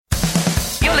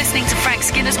listening to Frank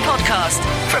Skinner's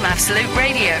podcast from Absolute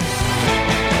Radio.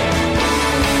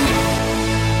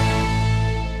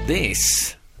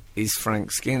 This is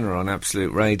Frank Skinner on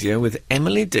Absolute Radio with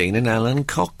Emily Dean and Alan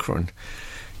Cochrane.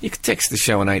 You can text the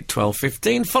show on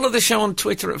 81215, follow the show on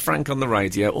Twitter at Frank on the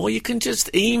Radio, or you can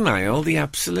just email the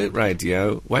Absolute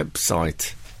Radio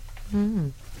website.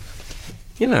 You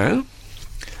know.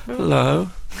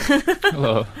 Hello.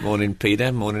 Hello. Morning, Peter.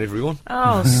 Morning, everyone.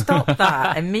 Oh, stop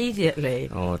that immediately.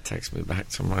 Oh, it takes me back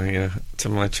to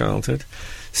my childhood.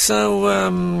 So,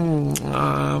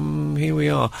 here we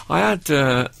are. I'll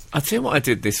tell you what I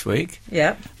did this week.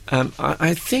 Yeah.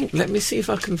 I think, let me see if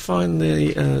I can find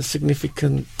the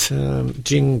significant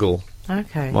jingle.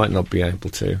 Okay. Might not be able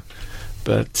to,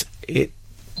 but it...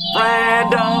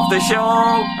 Friend of the show!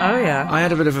 Oh, yeah. I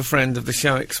had a bit of a friend of the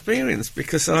show experience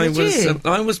because I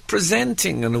was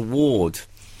presenting an award,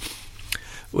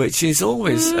 which is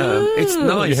always... it's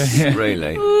nice,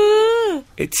 really.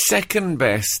 It's second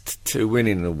best to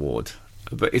winning an award,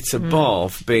 but it's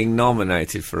above being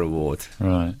nominated for an award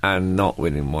and not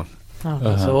winning one. Oh,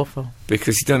 that's awful.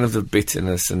 Because you don't have the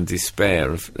bitterness and despair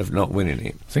of not winning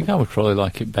it. I think I would probably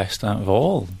like it best out of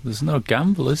all. There's no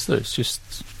gamble, is there? It's just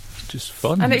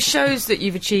fun. And it shows that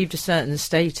you've achieved a certain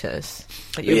status,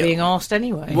 that you're being asked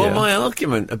anyway. Well, my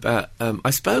argument about... I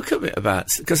spoke a bit about...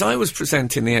 Because I was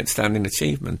presenting the Outstanding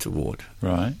Achievement Award.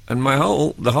 Right. And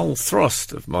the whole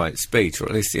thrust of my speech, or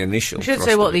at least the initial You should thrust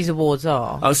say what of it- these awards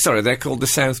are. Oh, sorry, they're called the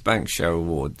South Bank Show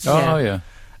Awards. Oh, yeah.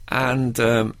 And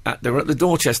they were at the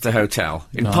Dorchester Hotel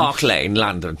in Park Lane,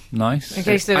 London. Nice. In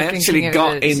case they were I actually thinking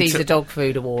got of the into- Caesar Dog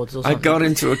Food Awards or I something. got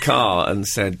into a car and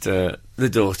said, the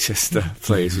Dorchester,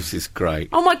 please, which is great.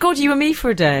 Oh, my God, you and me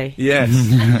for a day. Yes,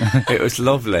 it was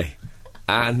lovely.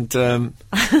 And so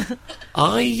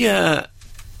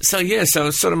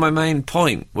sort of my main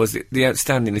point was that the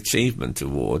Outstanding Achievement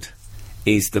Award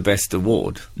is the best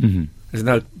award. Mm-hmm. There's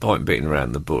no point beating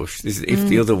around the bush. If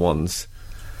the other ones...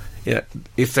 Yeah,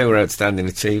 if they were outstanding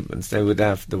achievements, they would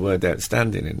have the word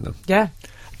outstanding in them. Yeah.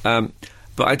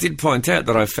 But I did point out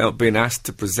that I felt being asked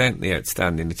to present the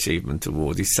Outstanding Achievement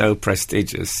Award is so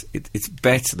prestigious, it's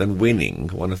better than winning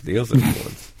one of the other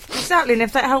awards. Exactly, and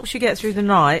if that helps you get through the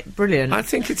night, brilliant. I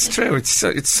think it's true.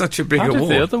 It's such a big How award. did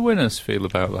the other winners feel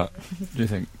about that, do you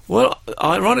think? Well,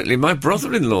 ironically, my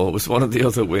brother-in-law was one of the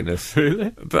other winners.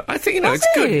 Really? But I think, Was it's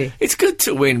he? good. It's good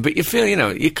to win, but you feel,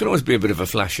 you can always be a bit of a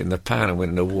flash in the pan and win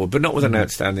an award, but not with an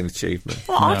outstanding achievement.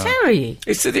 What, Arteri?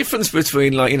 It's the difference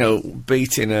between,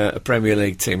 beating a Premier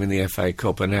League team in the FA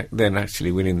Cup and then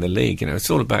actually winning the league. It's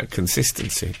all about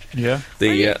consistency. Yeah.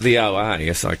 The OA,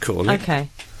 as I call it. Okay.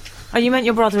 Oh, you meant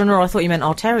your brother-in-law. I thought you meant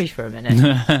Arteri for a minute.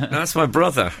 That's my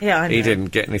brother. Yeah, I know. He didn't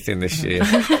get anything this year.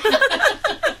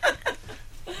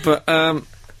 But,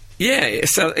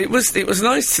 so it was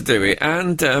nice to do it,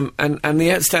 and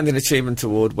the Outstanding Achievement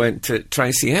Award went to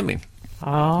Tracy Hemming,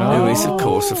 who is, of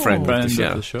course, a friend of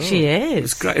the show. She is. It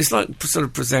was great. It's like sort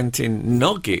of presenting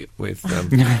Nugget with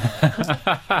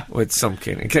with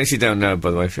something. In case you don't know,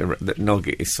 by the way, that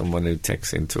Nugget is someone who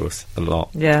texts into us a lot.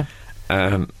 Yeah.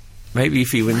 Maybe if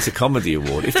he wins a comedy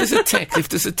award, if there's a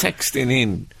texting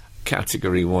in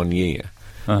category one year,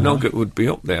 Nugget would be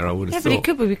up there. I would have thought. Yeah, but it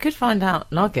could be. We could find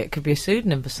out. Nugget could be a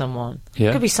pseudonym for someone. Yeah.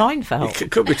 It could be Seinfeld. It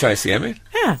could be Tracy Hemming.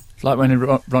 Yeah. It's like when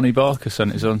Ronnie Barker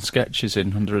sent his own sketches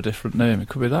in under a different name. It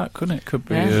could be that, couldn't it? Could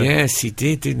be... Yes, he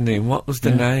did, didn't he? What was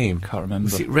the name? Can't remember.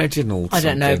 Was it Reginald I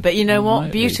don't know, something? but you know what?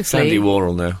 Might be. Beautifully... Sandy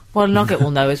Warrell know. Well, Nugget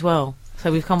will know as well.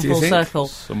 So we've come Do you full think? circle.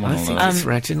 Someone I will think know. it's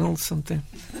Reginald something.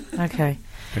 Okay.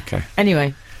 Okay.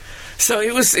 Anyway. So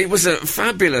it was a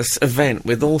fabulous event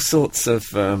with all sorts of...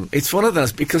 it's one of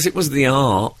those, because it was the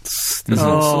arts, there's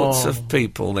all sorts of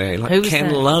people there. Like Who was Ken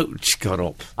there? Loach got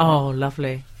up. Oh,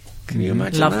 lovely. Can you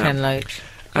imagine Love that? Ken Loach.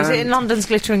 Was it in London's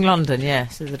Glittering London?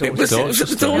 Yes. At the It was at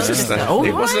the Dorchester. Oh,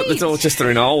 It wasn't at the right.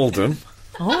 Dorchester in Oldham.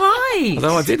 All right.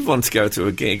 Although I did want to go to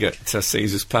a gig at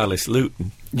Caesar's Palace,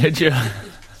 Luton. Did you?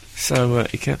 So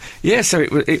you can, so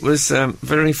it was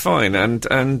very fine,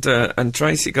 and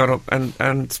Tracy got up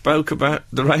and spoke about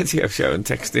the radio show and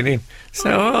texted in.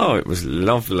 So it was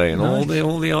lovely, and all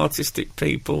the artistic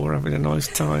people were having a nice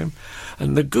time,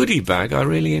 and the goodie bag I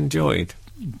really enjoyed.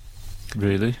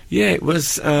 Really? Yeah, it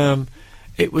was a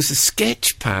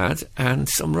sketch pad and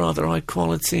some rather high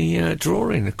quality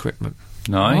drawing equipment.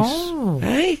 Nice. Oh.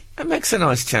 Hey, that makes a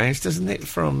nice change, doesn't it?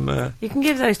 From You can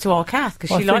give those to our Kath,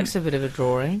 because Well, she I likes a bit of a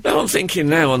drawing. no, I'm thinking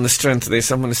now on the strength of this,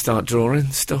 I'm going to start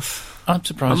drawing stuff. I'm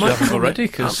surprised I you might haven't come already,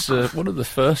 because one of the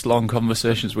first long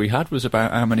conversations we had was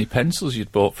about how many pencils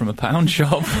you'd bought from a pound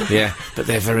shop. Yeah, but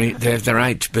they're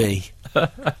HB.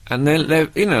 And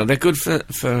they're good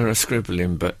for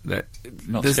scribbling, but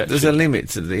there's a limit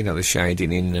to the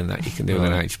shading in and that you can do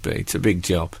with an HB. It's a big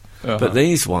job. But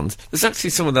these ones, there's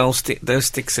actually some of those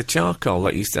sticks of charcoal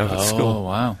that you used to have at school. Oh,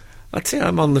 wow. I'd say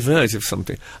I'm on the verge of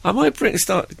something. I might bring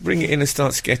it in and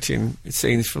start sketching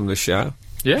scenes from the show.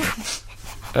 Yeah.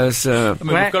 As we've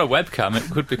got a webcam. It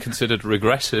could be considered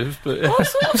regressive, but what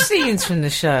sort of scenes from the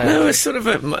show? No, it's sort of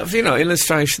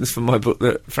illustrations from my book,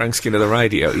 The Frank Skinner, The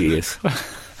Radio Years. No,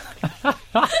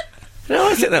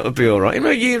 I think that would be all right.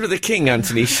 Year of the King,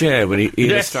 Anthony Sher, when he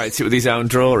illustrates it with his own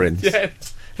drawings. Yeah.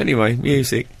 Anyway,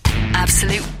 music.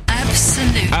 Absolute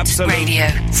Radio.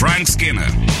 Frank Skinner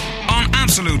on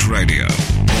Absolute Radio.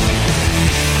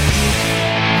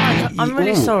 I'm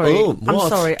really sorry. I'm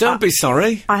sorry. Don't be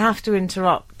sorry. I have to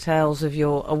interrupt tales of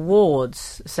your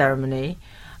awards ceremony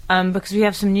because we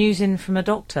have some news in from a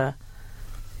doctor.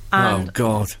 And oh,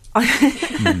 God.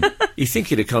 You think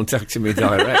he'd have contacted me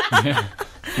direct? Yeah.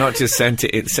 Not just send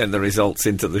the results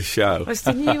into the show. Well, it's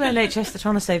the new NHS. They're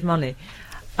trying to save money.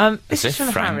 This is from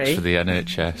Harry. For the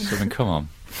NHS. I mean, come on.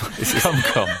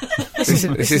 Come. This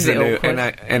is the new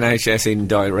NHS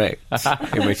Indirect,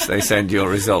 in which they send your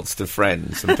results to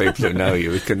friends and people who know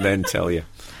you who can then tell you.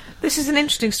 This is an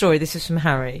interesting story. This is from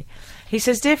Harry. He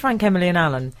says, Dear Frank, Emily and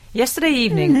Alan, yesterday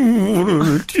evening...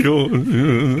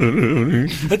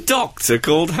 A doctor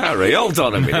called Harry? Hold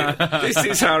on a minute. This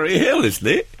is Harry Hill, isn't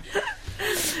it?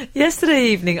 Yesterday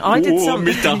evening I did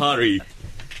something... Mr. Harry.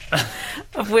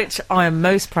 of which I am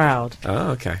most proud.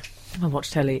 Oh, OK. I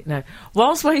watch telly. No.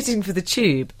 Whilst waiting for the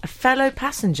tube, a fellow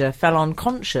passenger fell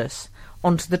unconscious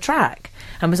onto the track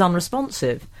and was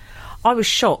unresponsive. I was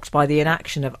shocked by the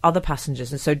inaction of other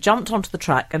passengers and so jumped onto the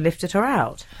track and lifted her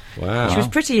out. Wow. She was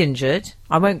pretty injured.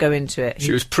 I won't go into it.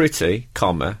 She was pretty,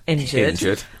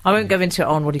 injured. I won't go into it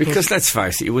on what he calls... Because let's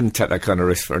face it, you wouldn't take that kind of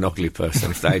risk for an ugly person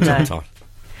if they jumped on.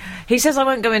 He says I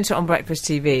won't go into it on Breakfast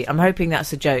TV. I'm hoping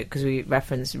that's a joke because we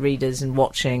reference readers and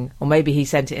watching, or maybe he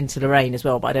sent it into Lorraine as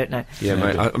well, but I don't know. Yeah,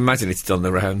 mate, I imagine it's done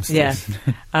the rounds. Yeah.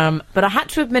 But I had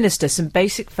to administer some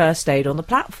basic first aid on the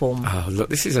platform. Oh, look,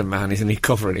 this is a man, isn't he,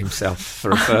 covering himself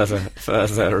for a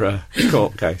further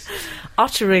court case.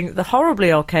 Uttering the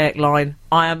horribly archaic line,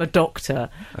 I am a doctor,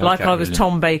 like I was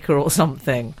Tom Baker or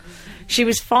something. She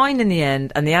was fine in the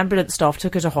end, and the ambulance staff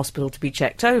took her to hospital to be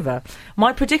checked over.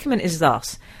 My predicament is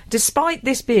thus. Despite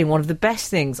this being one of the best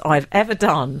things I've ever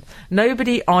done,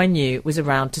 nobody I knew was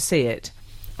around to see it.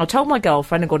 I told my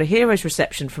girlfriend and got a Heroes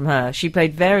reception from her. She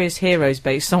played various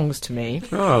Heroes-based songs to me.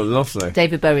 Oh, lovely.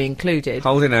 David Bowie included.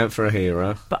 Holding out for a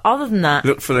hero. But other than that...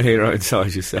 Look for the hero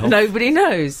inside yourself. Nobody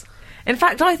knows. In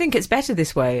fact, I think it's better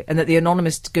this way, and that the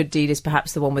anonymous good deed is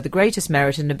perhaps the one with the greatest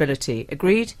merit and nobility.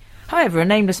 Agreed? However, a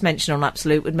nameless mention on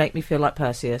Absolute would make me feel like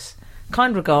Perseus.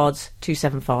 Kind regards,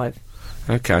 275.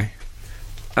 OK.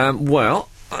 Well,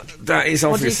 that is obviously...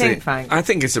 What do you think, Frank? I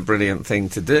think it's a brilliant thing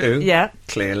to do. Yeah.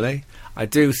 Clearly. I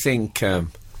do think,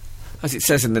 as it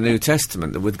says in the New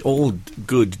Testament, that with all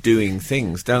good doing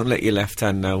things, don't let your left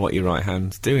hand know what your right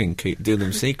hand's doing. Do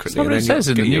them secretly. That's what it says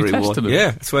in the New Testament.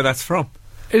 Yeah, that's where that's from.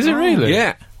 Is it really?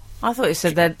 Yeah. I thought it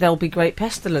said there'll be great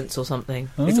pestilence or something.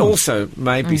 Oh. It also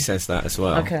maybe says that as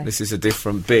well. Okay. This is a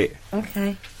different bit.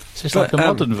 Okay. It's just like a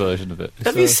modern version of it.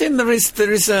 Have you seen there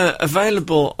is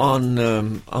available on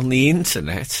the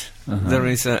internet? There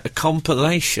is a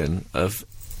compilation of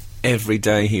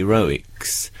everyday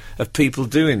heroics of people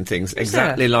doing things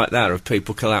exactly like that, of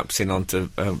people collapsing onto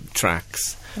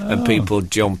tracks and people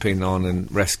jumping on and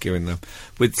rescuing them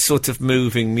with sort of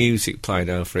moving music played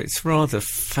over it. It's rather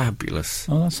fabulous.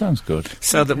 Oh, that sounds good.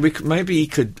 So that maybe he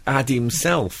could add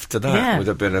himself to that with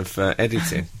a bit of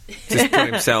editing. Just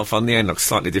put himself on the end, like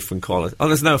slightly different quality. Oh,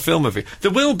 there's no film of it.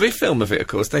 There will be film of it, of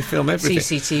course. They film everything.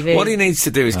 CCTV. What he needs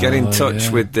to do is get in touch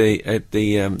with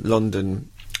the London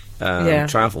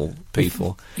travel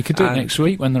people. You could do it next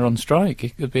week when they're on strike.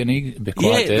 It could be a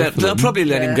quiet day. They'll probably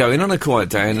let him go in on a quiet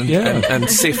day and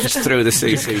sift through the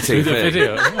CCTV. The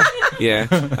video. Yeah,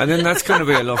 and then that's going to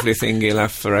be a lovely thing he'll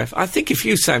have forever. I think if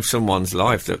you save someone's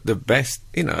life, the best,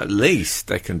 at least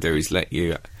they can do is let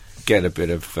you get a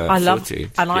bit of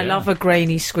footage. I love a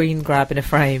grainy screen grab in a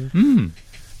frame.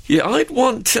 Yeah,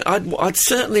 I'd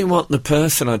certainly want the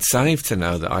person I'd saved to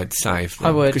know that I'd saved them.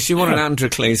 I would. Because you want an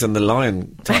Androcles and the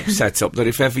Lion type setup, that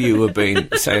if ever you were being,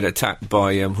 say, attacked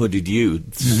by hooded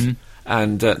youths,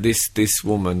 and this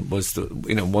woman was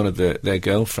one of their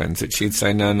girlfriends, that she'd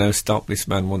say, no, stop, this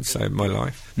man once saved my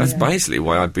life. That's basically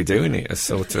why I'd be doing it, as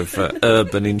sort of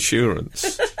urban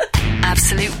insurance.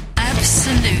 Absolute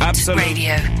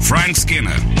Radio. Frank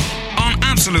Skinner on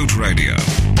Absolute Radio.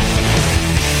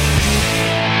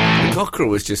 Cockerell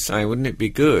was just saying, wouldn't it be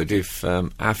good if,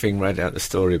 having read out the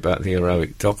story about the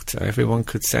heroic doctor, everyone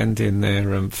could send in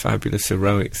their fabulous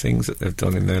heroic things that they've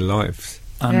done in their lives?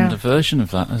 And a version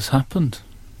of that has happened.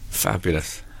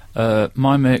 Fabulous.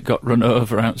 My mate got run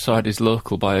over outside his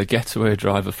local by a getaway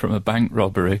driver from a bank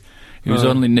robbery. He was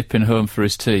only nipping home for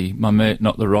his tea, my mate,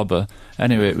 not the robber.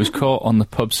 Anyway, it was caught on the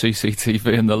pub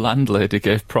CCTV, and the landlady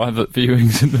gave private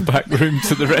viewings in the back room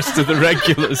to the rest of the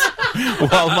regulars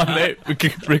while my mate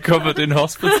recovered in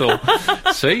hospital.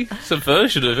 See? It's a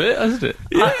version of it, hasn't it?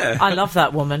 Yeah. I love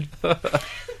that woman.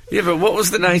 Yeah, but what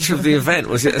was the nature of the event?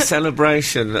 Was it a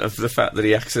celebration of the fact that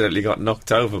he accidentally got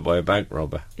knocked over by a bank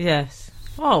robber? Yes.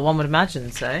 Well, one would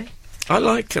imagine so. I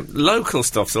like local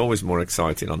stuff's always more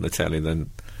exciting on the telly than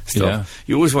stuff. Yeah.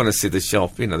 You always want to see the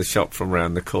shop, the shop from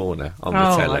round the corner on the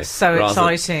telly. Oh, that's so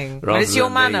exciting. But it's your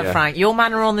manner, Frank. Your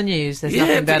manner on the news. There's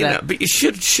nothing better. But you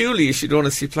should want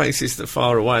to see places that are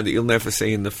far away that you'll never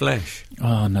see in the flesh.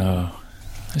 Oh, no.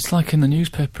 It's like in the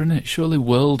newspaper, isn't it? Surely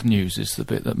world news is the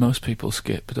bit that most people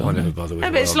skip, don't I they? never bother with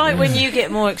No, but it's like when you get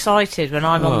more excited when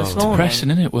I'm on this morning.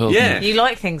 Depressing, isn't it, world news? You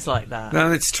like things like that.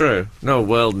 No, it's true. No,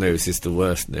 world news is the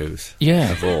worst news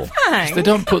of all. Thanks. They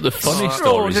don't put the funny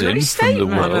stories in from the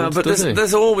world, No, but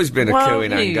there's always been a coup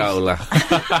in Angola.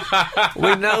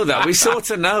 We know that. We sort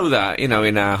of know that, in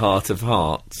our heart of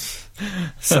hearts.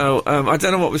 So, I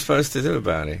don't know what we're supposed to do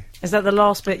about it. Is that the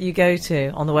last bit you go to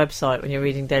on the website when you're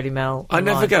reading Daily Mail? I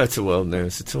never go to world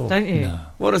news at all. Don't you? No.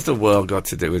 What has the world got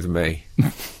to do with me?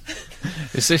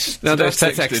 Is this... No, that's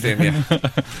texting,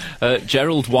 yeah.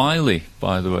 Gerald Wiley,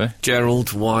 by the way.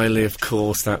 Gerald Wiley, of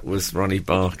course, that was Ronnie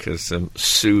Barker's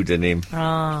pseudonym.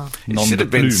 Ah. It should have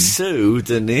been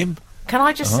pseudonym. Can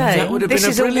I just say, that would have this been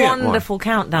a is a brilliant wonderful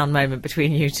countdown moment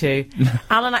between you two.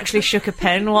 Alan actually shook a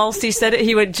pen whilst he said it.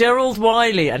 He went, Gerald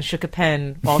Wiley, and shook a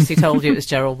pen whilst he told you it was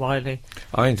Gerald Wiley.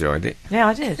 I enjoyed it. Yeah,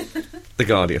 I did. The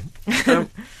Guardian.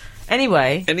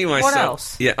 Anyway, what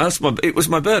else? Yeah, it was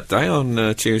my birthday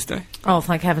on Tuesday. Oh,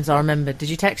 thank heavens I remembered. Did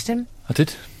you text him? I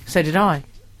did. So did I.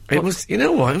 It was, you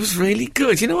know what, it was really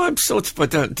good. I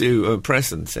don't do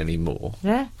presents anymore.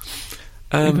 Yeah?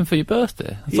 Even for your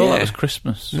birthday? I thought that was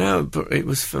Christmas. No, but it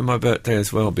was for my birthday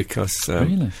as well because...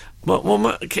 really?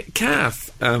 Well,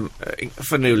 Kath,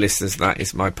 for new listeners, that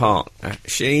is my partner.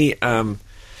 She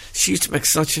used to make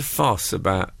such a fuss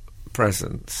about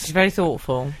presents. She's very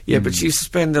thoughtful. Yeah, but she used to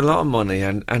spend a lot of money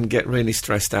and get really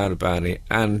stressed out about it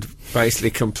and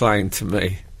basically complain to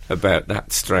me about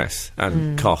that stress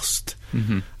and cost.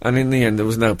 Mm-hmm. And in the end, there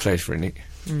was no pleasure in it.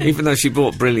 Even though she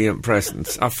bought brilliant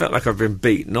presents, I felt like I've been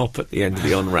beaten up at the end of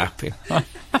the unwrapping.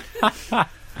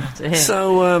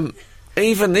 So,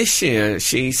 even this year,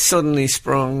 she suddenly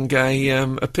sprung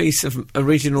a piece of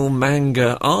original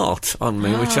manga art on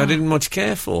me, which I didn't much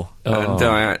care for. Oh. And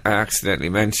I accidentally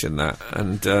mentioned that,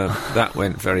 and that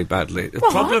went very badly. The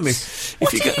problem is...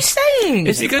 What are you saying?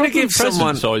 If you're going to give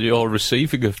someone... or you're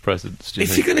receiving of presents,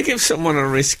 If you're going to give someone a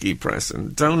risky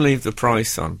present, don't leave the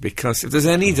price on, because if there's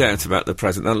any doubt about the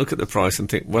present, they'll look at the price and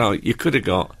think, well, you could have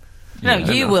got... No,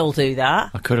 you will do that.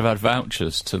 I could have had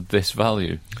vouchers to this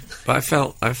value. But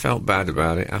I felt bad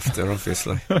about it after,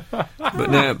 obviously.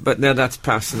 but now that's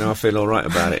passed, and now I feel all right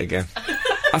about it again.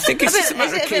 I think it's just a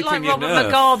matter of keeping your nerve. Is it a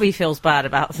bit like Robert Mugabe feels bad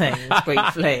about things,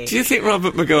 briefly? Do you think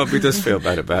Robert Mugabe does feel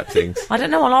bad about things? I don't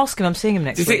know, I'll ask him, I'm seeing him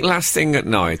next week. Do you think last thing at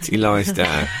night he lies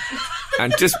down,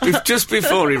 and just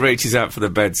before he reaches out for the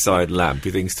bedside lamp,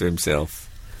 he thinks to himself...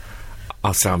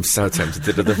 Oh, so I'm so tempted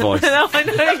to do the voice. No, I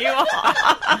know you are.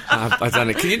 I don't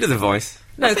know. Can you do the voice?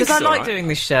 No, because I like doing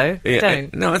this show. Yeah,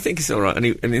 don't. No, I think it's all right.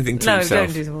 Anything to himself. No,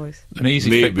 don't do the voice. An easy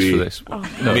fix for this.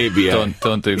 No, maybe.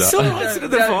 Don't do that. It's all right to do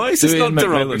the voice. Do it's Ian not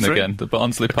McMillan derogatory. again, the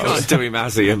Barnsley Post. Can't do him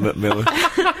as Ian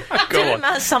McMillan. Do him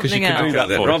as something else. Do that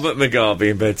voice. Robert Mugabe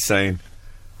in bed saying,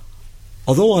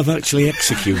 although I've actually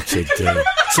executed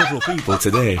several people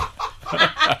today,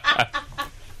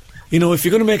 if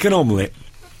you're going to make an omelette,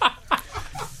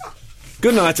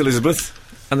 good night, Elizabeth.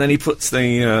 And then he puts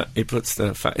the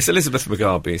it's Elizabeth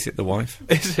Mugabe, is it, the wife?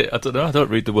 Is it? I don't know. I don't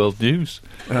read the world news.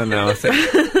 Oh, no, I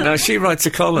think... No, she writes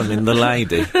a column in The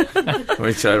Lady,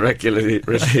 which I regularly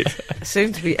read.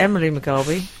 Soon to be Emily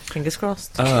Mugabe. Fingers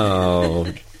crossed.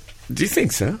 Oh. Do you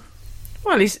think so?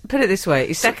 Well, put it this way.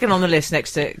 He's second on the list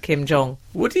next to Kim Jong.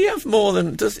 Would he have more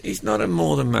than... He's not a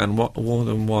more than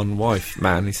one wife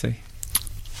man, is he?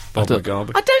 Bob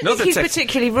Mugabe. I don't think he's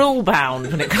particularly rule-bound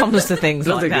when it comes to things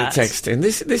like that. Another good texting.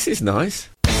 This is nice.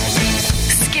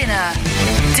 Skinner,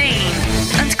 Dean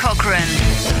and Cochrane.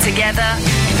 Together,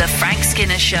 The Frank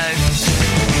Skinner Show.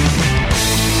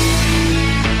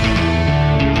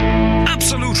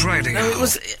 Absolute Radio.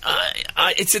 was.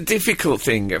 It's a difficult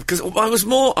thing because I was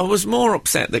more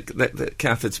upset that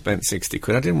Kath had spent 60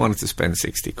 quid. I didn't want her to spend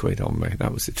 60 quid on me.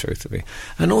 That was the truth of it.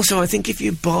 And also, I think if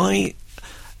you buy,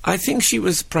 I think she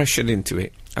was pressured into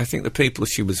it. I think the people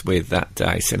she was with that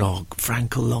day said, "Oh,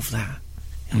 Frank will love that.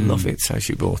 He'll love it," so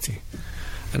she bought it.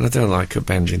 And I don't like her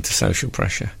bending to social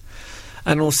pressure.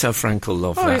 And also, Frank will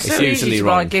love that. It's so easy to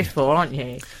buy a gift for, aren't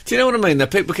you? Do you know what I mean? The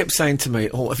people kept saying to me,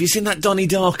 "Oh, have you seen that Donnie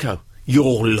Darko?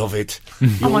 You'll love it."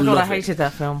 Oh my God, I hated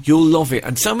that film. You'll love it.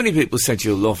 And so many people said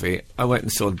you'll love it. I went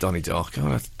and saw Donnie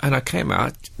Darko, and I came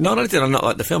out. Not only did I not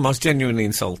like the film, I was genuinely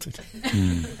insulted.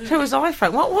 So was I,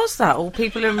 Frank. What was that? All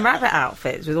people in rabbit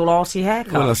outfits with all arty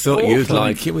haircuts. Well, I thought you'd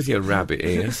like it with your rabbit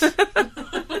ears.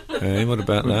 Hey, what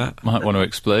about that? Might want to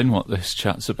explain what this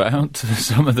chat's about to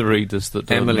some of the readers that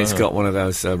don't Emily's know. got one of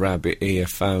those rabbit ear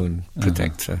phone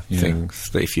protector things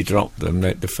that if you drop them,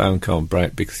 the phone can't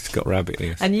break because it's got rabbit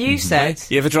ears. And you said...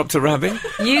 You ever dropped a rabbit?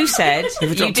 You said... You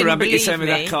ever dropped a rabbit? You said me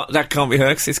that can't be her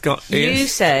because it's got ears. You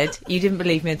said you didn't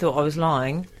believe me and thought I was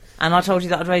lying. And I told you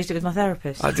that I'd raised it with my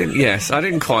therapist. I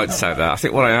didn't quite say that. I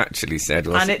think what I actually said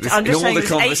was, in all the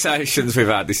conversations we've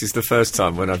had, this is the first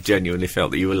time when I've genuinely felt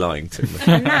that you were lying to me.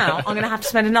 And now I'm going to have to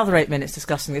spend another 8 minutes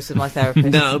discussing this with my therapist.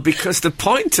 No, because the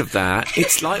point of that,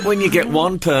 it's like when you get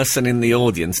one person in the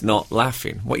audience not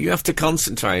laughing. What you have to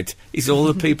concentrate is all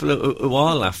the people who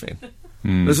are laughing.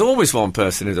 There's always one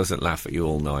person who doesn't laugh at you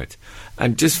all night.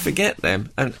 And just forget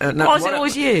them. And why is it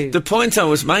always you? The point I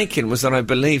was making was that I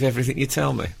believe everything you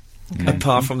tell me.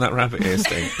 Apart from that rabbit ears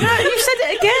thing. No, you said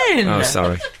it again. Oh,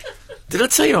 sorry. Did I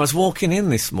tell you I was walking in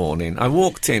this morning? I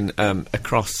walked in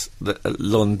across the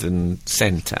London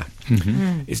centre.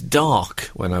 It's dark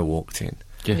when I walked in.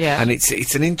 Yeah. And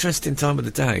it's an interesting time of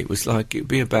the day. It was like, it'd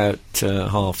be about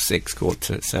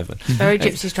 6:30, 7:15. Very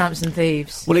gypsies, tramps and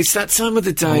thieves. Well, it's that time of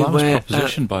the day I was where...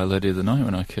 propositioned by a lady of the night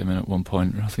when I came in at one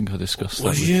point. I think I discussed that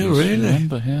Was with you, you. really?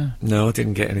 Remember, yeah. No, I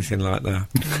didn't get anything like that.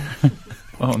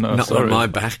 Oh, no, Not sorry. on my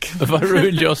back. Have I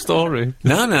ruined your story?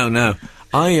 No.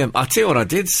 I'll tell you what I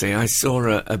did see. I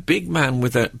saw a big man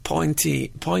with a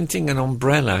pointing an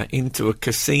umbrella into a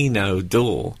casino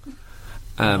door.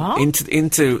 Into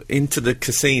the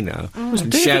casino Was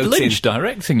and David shouting, Lynch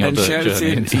directing your and journey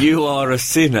shouting, into... "You are a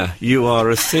sinner, you are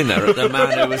a sinner," at the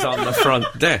man who was on the front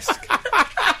desk.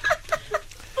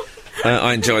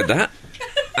 I enjoyed that,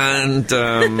 and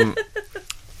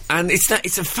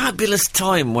it's a fabulous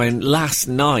time when last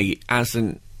night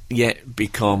hasn't yet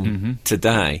become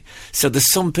today. So there's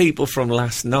some people from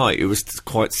last night who was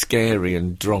quite scary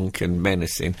and drunk and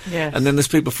menacing. Yes. And then there's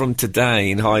people from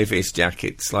today in high-vis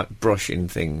jackets, like brushing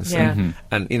things. Yeah.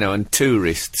 And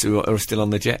tourists who are still on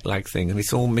the jet lag thing, and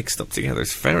it's all mixed up together.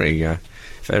 It's very,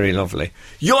 very lovely.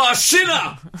 "You are a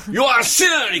sinner! You are a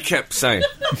sinner!" he kept saying.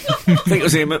 I think it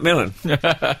was Ian McMillan.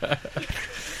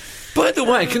 By the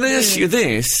way, can I ask you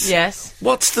this? Yes.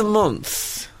 What's the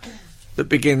month that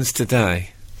begins today?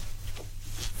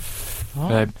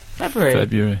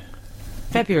 February.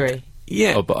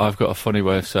 Yeah. Oh, but I've got a funny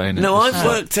way of saying it. No, I've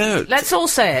worked out. Let's all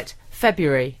say it.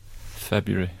 February,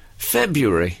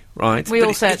 right. We But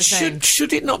all say it the same.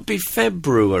 Should it not be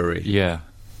February? Yeah.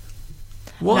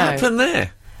 What No. happened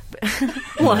there?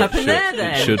 What happened there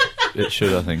then? It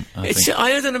should, I think.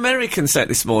 I heard an American say it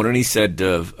this morning. He said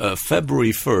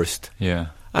February 1st. Yeah.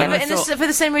 Yeah, And but I thought, for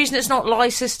the same reason it's not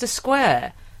Leicester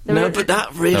Square. but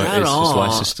that really... No, it's just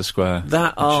Leicester Square.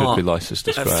 That it should be Leicester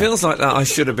Square. It feels like that I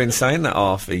should have been saying that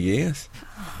for years.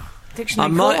 Dictionary I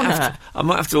might corner.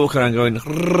 have to walk around going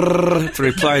to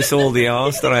replace all the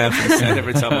R's that I haven't said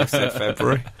every time I've said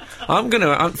February.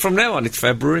 From now on, it's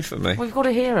February for me. We've got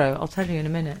a hero. I'll tell you in a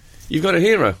minute. You've got a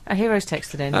hero? A hero's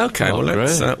texted in. Okay, Oh, well,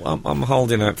 let's... great. I'm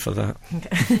holding out for that.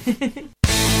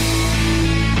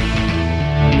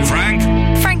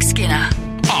 Frank Skinner.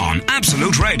 on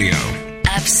Absolute Radio.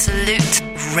 Absolute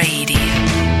Radio.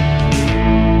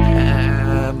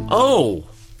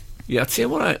 Yeah, I'll tell you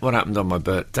what happened on my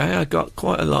birthday. I got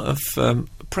quite a lot of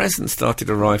presents started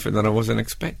arriving that I wasn't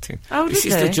expecting. Oh, this did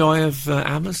is they? the joy of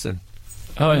Amazon.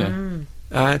 Oh, yeah.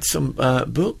 I had some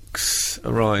books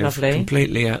arrive Lovely.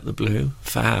 completely out the blue.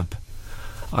 Fab.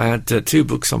 I had 2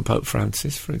 books on Pope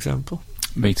Francis, for example.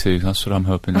 Me too. That's what I'm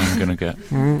hoping I'm going to get.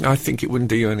 I think it wouldn't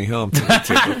do you any harm to get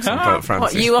 2 books on Pope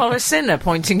Francis. What, you are a sinner,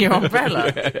 pointing your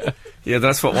umbrella? Yeah,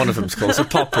 that's what one of them's called. It's a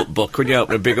pop-up book. When you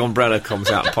open, a big umbrella comes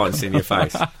out and points in your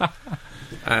face.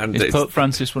 And Is Pope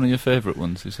Francis one of your favourite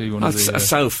ones? Is he one of the...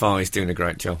 so far, he's doing a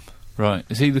great job. Right.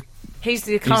 Is he the... He's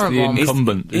the current one.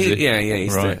 incumbent, is he? Yeah,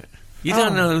 he's Right. You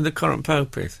don't know who the current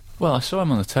Pope is? Well, I saw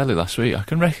him on the telly last week. I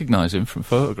can recognise him from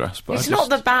photographs, but It's I not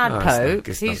the bad No, it's not- Pope.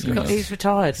 it's not good. He's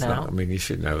retired It's not- now. I mean, you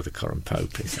should know who the current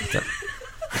Pope is.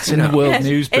 It's in the world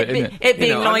news bit, isn't it? It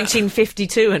being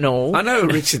 1952 and all. I know who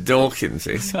Richard Dawkins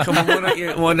is. Come on,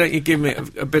 why don't you give me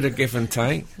a bit of give and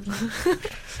take?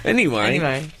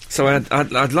 Anyway. So I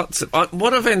had lots of...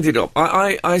 what I've ended up...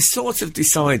 I sort of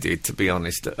decided, to be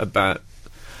honest, about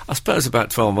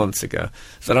 12 months ago,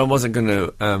 that I wasn't going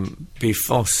to be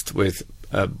fussed with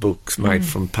books made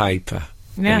from paper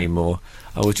anymore.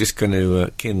 I was just going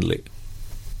to Kindle it.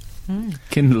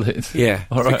 Kindle it? Yeah.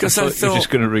 All right, because I thought you're just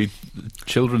going to read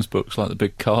children's books, like the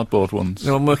big cardboard ones.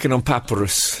 No, I'm working on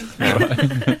papyrus. So I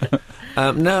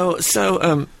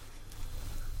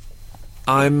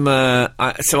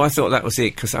thought that was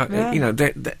it, because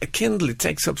the Kindle, it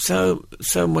takes up so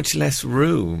much less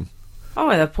room. Oh,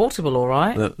 they're portable, all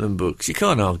right. Than books. You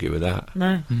can't argue with that.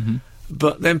 No. Mm-hmm.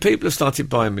 But then people have started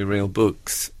buying me real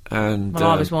books, and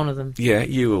I was one of them. Yeah,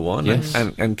 you were one. Yes.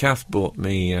 And Kath bought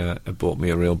me a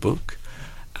real book,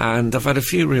 and I've had a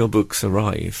few real books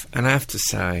arrive, and I have to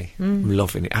say, I'm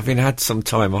loving it. Having had some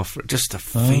time off, just the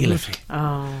feel of it.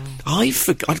 Oh. I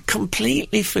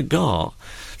completely forgot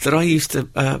that I used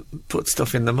to put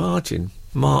stuff in the margin,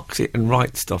 mark it and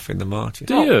write stuff in the margin.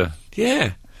 Do you?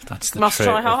 Yeah. That's the Must trait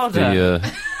try of harder.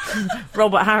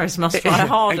 Robert Harris must try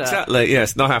harder. Exactly,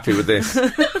 yes, not happy with this.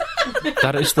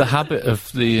 that is the habit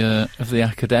of the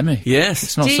academic. Yes.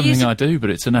 It's not something I do,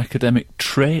 but it's an academic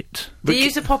trait. Do you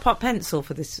use a pop-up pencil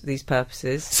for these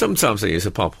purposes? Sometimes I use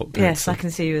a pop-up pencil. Yes, I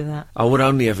can see you with that. I would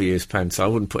only ever use pencil. I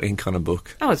wouldn't put ink on a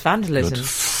book. Oh, it's vandalism.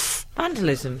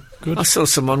 Vandalism. Good. I saw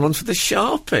someone once with a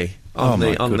Sharpie on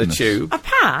the tube. A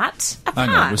pat? Hang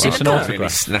on, was this an autograph? Really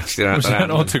snatched it out Was of it their an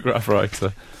hand autograph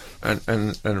writer?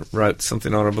 and wrote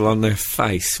something horrible on their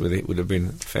face with it. Would have been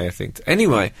a fair thing to...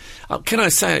 Anyway, can I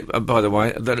say, by the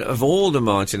way, that of all the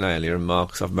marginalia and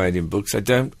marks I've made in books, I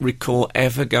don't recall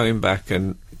ever going back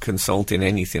and consulting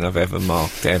anything I've ever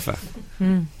marked, ever,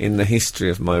 in the history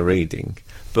of my reading.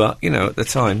 But, at the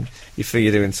time, you feel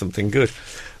you're doing something good.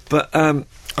 But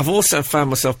I've also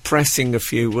found myself pressing a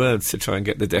few words to try and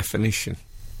get the definition.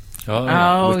 Oh,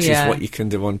 yeah. Which is what you can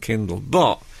do on Kindle.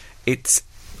 But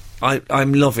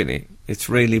I'm loving it. It's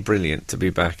really brilliant to be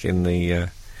back in the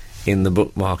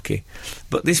bookmarky.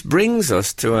 But this brings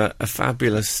us to a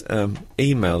fabulous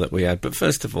email that we had. But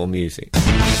first of all, music.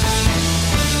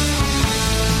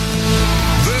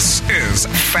 This is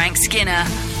Frank Skinner,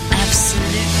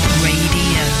 Absolute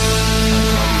Radio.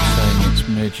 Saying it's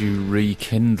made you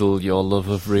rekindle your love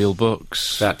of real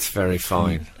books. That's very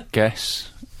fine.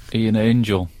 Guess Ian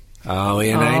Angel. Oh,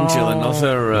 Ian Angel,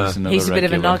 another He's a bit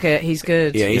of a nugget. He's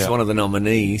good. Yeah, he's one of the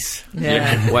nominees.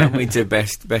 Yeah. When we do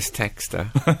best texter.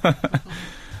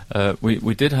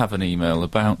 We did have an email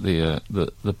about the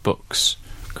books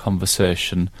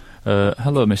conversation.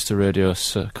 Hello, Mr. Radio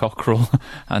Sir Cockerell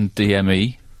and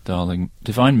DME, darling,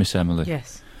 Divine Miss Emily.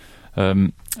 Yes.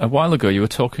 A while ago, you were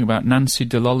talking about Nancy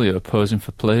DeLolio posing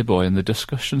for Playboy, and the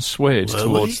discussion swayed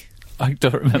towards... I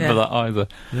don't remember that either.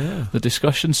 Yeah. The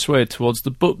discussion swayed towards the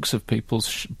books of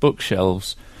people's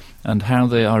bookshelves and how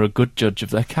they are a good judge of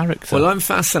their character. Well, I'm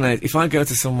fascinated. If I go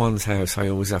to someone's house, I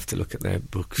always have to look at their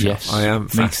bookshelf. Yes, I am me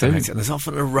fascinated. too. And there's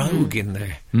often a rogue in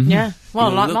there. Mm-hmm. Yeah. Well,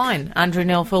 You like look- mine. Andrew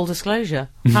Neil, full disclosure.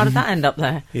 How did that end up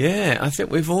there? Yeah, I think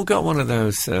we've all got one of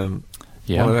those one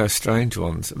of those strange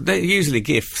ones. They're usually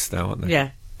gifts, though, aren't they?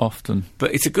 Yeah. Often.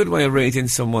 But it's a good way of reading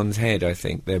someone's head, I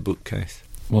think, their bookcase.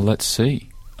 Well, let's see.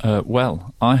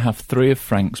 Well, I have 3 of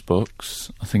Frank's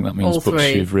books. I think that means All books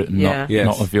 3, you've written, yeah. Yes.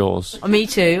 not of yours. Me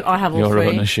too. I have all Your 3.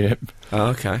 ownership. Oh,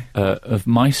 okay. Of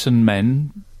Mice and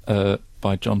Men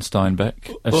by John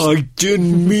Steinbeck. I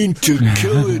didn't mean to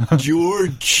kill it,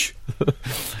 George.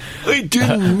 I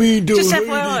didn't mean to Just hurt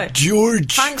FYI, it,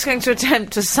 George. Frank's going to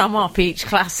attempt to sum up each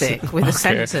classic with a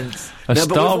sentence. A No,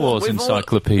 but Star we've all- Wars we've all-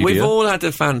 encyclopedia. We've all had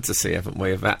a fantasy, haven't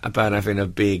we, about having a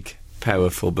big,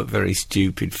 powerful but very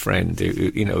stupid friend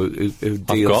who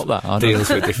deals, got that, I don't deals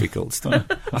with difficult stuff.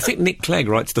 I think Nick Clegg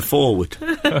writes the foreword.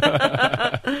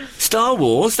 Star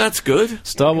Wars, that's good.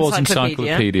 Star Wars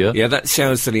Encyclopedia. encyclopedia. Yeah, that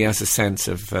shows that he has a sense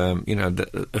of of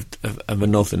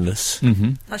an otherness.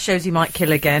 That shows he might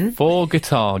kill again. 4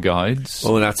 guitar guides.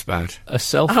 Oh, that's bad. A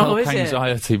self-help is it?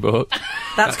 anxiety book.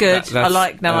 That's good. I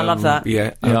love that.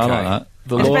 Yeah, Yeah, I okay. like that.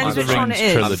 The It Lord depends of the which one Rings it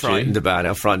is. I'm trilogy. frightened about it.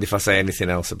 I'm frightened if I say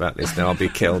anything else about this now, I'll be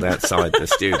killed outside the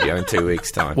studio in 2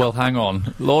 weeks' time. Well, hang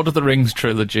on. Lord of the Rings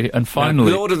trilogy, and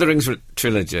finally... Lord of the Rings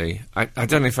trilogy. I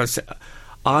don't know if I said...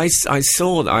 I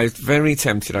saw that. I was very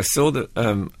tempted. I saw that...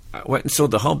 I went and saw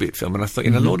the Hobbit film, and I thought,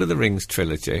 Lord of the Rings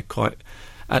trilogy,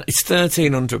 it's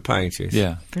 1,300 pages.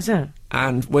 Yeah. Is it?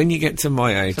 And when you get to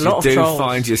my age, a lot you of do trolls.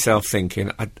 find yourself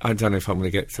thinking, I don't know if I'm going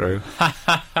to get through.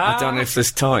 I don't know if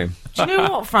there's time. Do you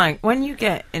know what, Frank? When you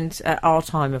get into our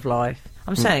time of life,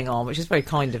 I'm saying on, which is very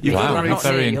kind of you. Wow, Not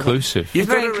very you, inclusive. You've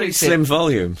got to read slim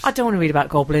volumes. I don't want to read about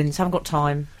goblins. I haven't got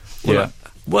time.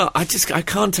 Well, I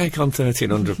can't take on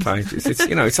 1,300 pages. It's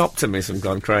it's optimism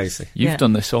gone crazy. You've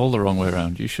done this all the wrong way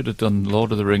around. You should have done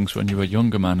Lord of the Rings when you were a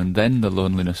younger man, and then The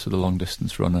Loneliness of the Long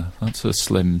Distance Runner. That's a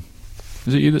slim.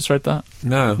 Is it you that's read that?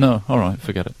 No. No. All right,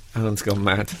 forget it. Alan's gone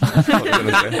mad. That's what I'm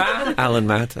gonna do. Alan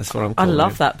mad. That's what I'm calling I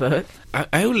love him. that book.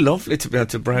 How lovely to be able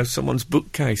to browse someone's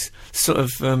bookcase, sort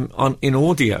of in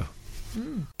audio.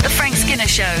 The Frank Skinner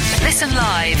Show. Listen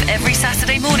live every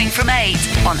Saturday morning from 8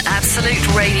 on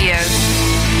Absolute Radio.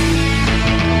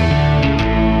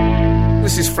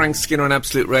 This is Frank Skinner on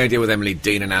Absolute Radio with Emily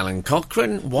Dean and Alan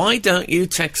Cochrane. Why don't you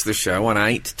text the show on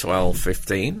 8 12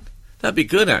 15? That'd be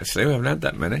good, actually. We haven't had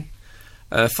that many.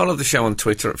 Follow the show on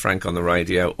Twitter at Frank on the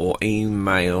Radio, or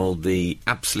email the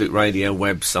Absolute Radio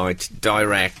website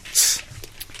direct.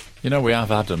 You know, we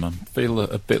have Adam. I feel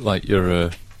a bit like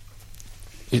you're.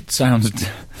 It sounds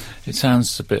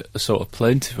a bit sort of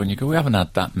plaintive when you go. We haven't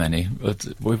had that many, but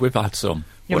we've had some.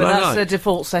 Yeah, but that's the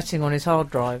default setting on his hard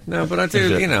drive. No, but I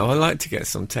do. I like to get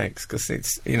some text because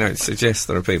it's it suggests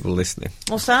there are people listening.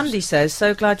 Well, Sandy says,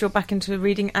 "So glad you're back into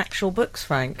reading actual books,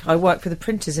 Frank. I work for the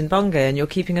printers in Bungay, and you're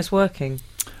keeping us working."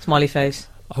 Smiley face.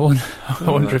 I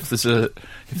wonder if there's a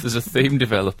theme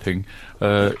developing,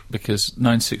 because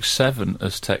 967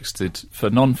 has texted, for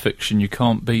non-fiction you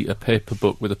can't beat a paper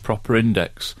book with a proper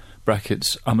index.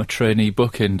 Brackets, I'm a trainee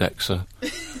book indexer.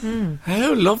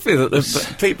 How lovely that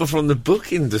the people from the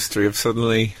book industry have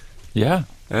suddenly... Yeah.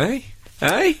 Hey?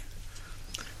 I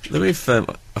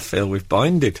feel we've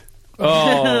binded.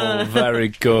 Oh, very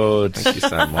good. Thank you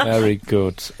so much. Very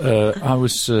good. I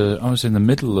was in the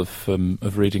middle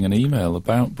of reading an email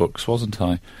about books, wasn't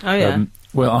I? Oh yeah.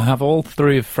 Well, I have all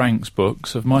three of Frank's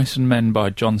books: Of Mice and Men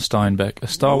by John Steinbeck, a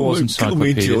Star Wars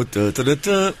encyclopedia,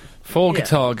 4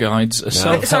 guitar guides, a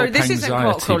self-help Sorry, this isn't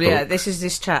anxiety Cockle, book. yeah. This is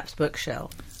this chap's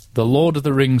bookshelf. The Lord of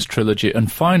the Rings trilogy,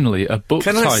 and finally a book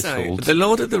Can titled... I say, The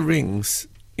Lord of the Rings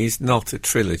is not a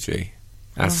trilogy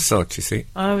as such, you see.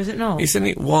 Oh, is it not? Isn't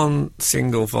it one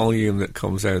single volume that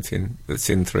comes out that's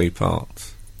in 3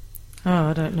 parts? Oh,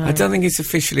 I don't know. I don't think it's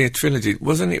officially a trilogy.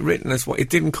 Wasn't it written as what? It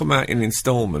didn't come out in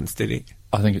installments, did it?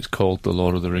 I think it's called The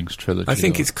Lord of the Rings trilogy. I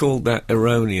think it's called that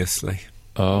erroneously.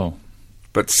 Oh.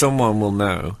 But someone will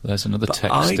know. There's another But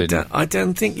text in. I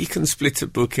don't think you can split a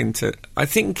book into... I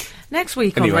think... Next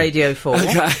week Anyway. on Radio 4.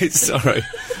 Okay, sorry.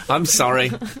 I'm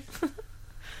sorry.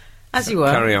 As you were.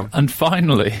 Carry on. And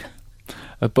finally,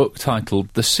 a book titled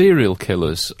The Serial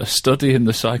Killers, a study in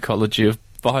the psychology of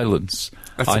violence.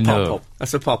 That's I a know. pop-up.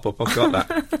 That's a pop-up. I've got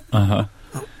that. Uh-huh.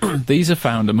 These are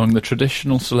found among the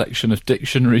traditional selection of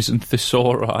dictionaries and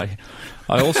thesauri.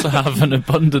 I also have an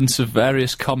abundance of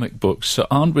various comic books, so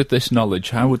armed with this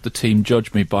knowledge, how would the team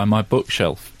judge me by my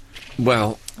bookshelf?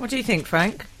 Well... What do you think,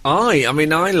 Frank? I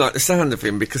like the sound of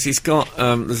him because he's got...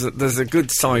 there's a good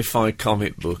sci-fi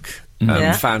comic book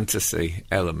fantasy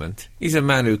element. He's a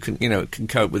man who can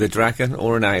cope with a dragon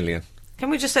or an alien. Can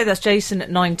we just say that's Jason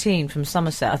at 19 from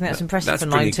Somerset? I think that's impressive for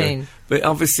 19. Good. But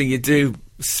obviously you do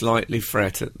slightly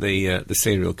fret at the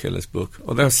serial killers book.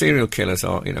 Although serial killers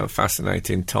are, a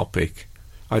fascinating topic,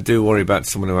 I do worry about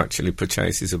someone who actually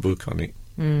purchases a book on it.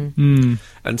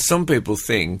 And some people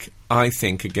I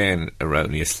think again,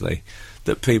 erroneously,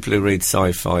 that people who read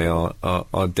sci-fi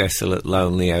are desolate,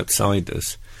 lonely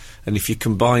outsiders. And if you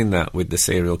combine that with the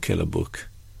serial killer book,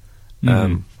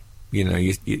 then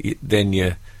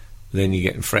you're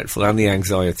getting fretful, and the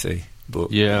anxiety book.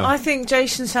 Yeah. I think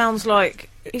Jason sounds like...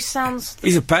 He's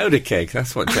a powder keg,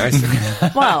 that's what Jason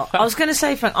is. Well, I was going to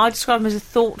say, Frank, I describe him as a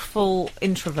thoughtful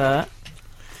introvert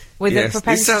with a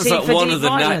propensity this sounds like for one deep of the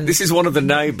violence. this is one of the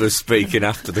neighbours speaking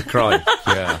after the crime.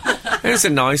 Yeah. He's a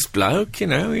nice bloke, he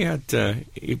had... I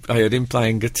heard him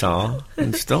playing guitar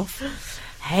and stuff.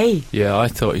 Hey. Yeah, I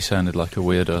thought he sounded like a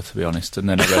weirdo, to be honest, and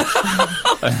then I read...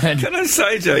 Can I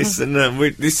say, Jason,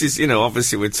 this is,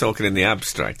 obviously we're talking in the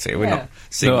abstract here, we're not No,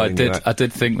 singling you out. I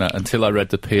did think that until I read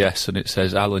the PS and it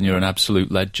says, Alan, you're an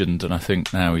absolute legend, and I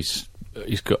think now he's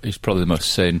probably the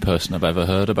most sane person I've ever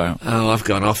heard about. Oh, I've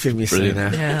gone off him, you see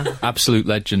now. Yeah. Absolute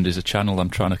Legend is a channel I'm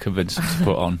trying to convince him to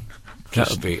put on. That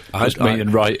would be... Just me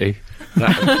and Righty.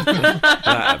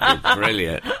 That'd be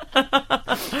brilliant.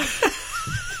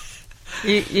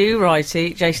 You,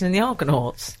 Righty, Jason and the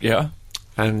Argonauts. Yeah.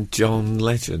 And John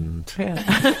Legend Yeah.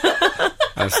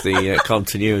 as the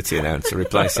continuity announcer,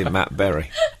 replacing Matt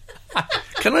Berry.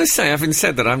 Can I say, having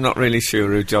said that, I'm not really sure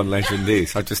who John Legend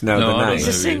is. I just know No, the I don't name. He's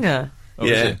a singer.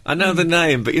 Yeah, I know the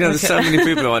name, but there's so many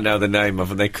people who I know the name of,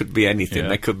 and they could be anything. Yeah.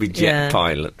 They could be jet Yeah.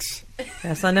 pilots.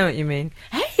 Yes, I know what you mean.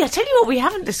 Hey, I tell you what we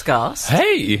haven't discussed.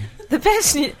 Hey!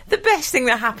 the best thing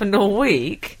that happened all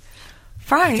week,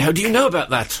 Frank. How do you know about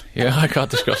that? Yeah, I can't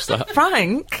discuss that.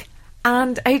 Frank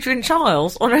and Adrian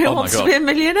Childs on Who Wants to Be a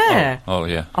Millionaire. Oh,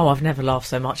 yeah. Oh, I've never laughed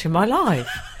so much in my life.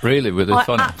 Really? Were they I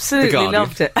funny? absolutely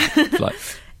loved it. Like,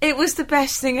 it was the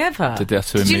best thing ever. did they have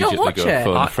to Did you not immediately watch go it?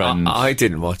 phone friends? I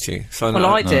didn't watch it. So Well,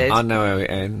 I did. I know how it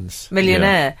ends.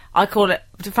 Millionaire. I call it...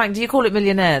 Frank, do you call it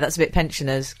millionaire? That's a bit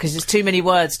pensioners, because there's too many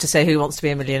words to say Who Wants to Be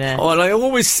a Millionaire. Well, I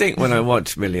always think when I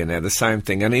watch Millionaire the same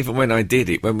thing, and even when I did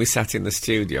it, when we sat in the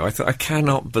studio, I thought, I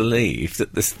cannot believe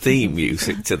that the theme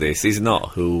music to this is not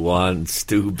Who Wants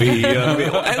to Be a Millionaire.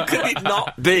 How could it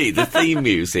not be the theme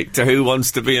music to Who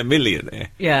Wants to Be a Millionaire?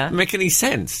 Yeah. Doesn't make any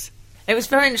sense. It was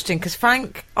very interesting, because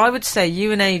Frank, I would say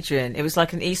you and Adrian, it was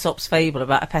like an Aesop's fable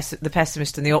about the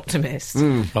pessimist and the optimist.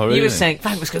 Oh, really? You were saying,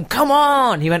 Frank was going, come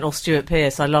on! He went all Stuart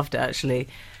Pearce. I loved it, actually.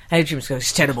 Adrian was going,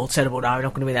 it's terrible, no, we're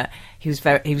not going to be that. He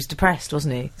was depressed,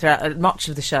 wasn't he? Throughout much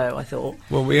of the show, I thought.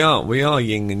 Well, we are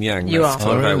yin and yang. You That's are.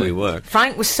 sort of how really? we work.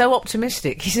 Frank was so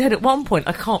optimistic. He said at one point,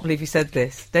 I can't believe he said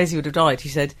this, Daisy would have died, he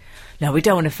said, no, we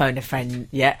don't want to phone a friend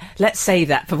yet. Let's save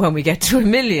that for when we get to 1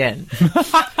 million.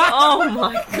 Oh,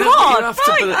 my God.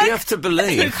 You have to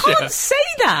believe. You can't say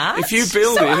that. If you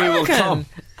build So it, he will arrogant. come.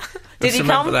 Did he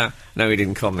Remember come? that? No, he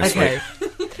didn't come this Okay.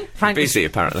 week. Frank Busy, was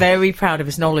apparently. very proud of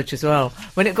his knowledge as well.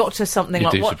 When it got to something You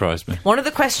like... do surprise me. One of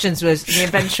the questions was the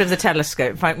invention of the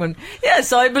telescope. Frank went,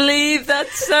 yes, I believe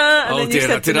that's... and Oh then you dear,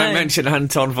 said did the I name. mention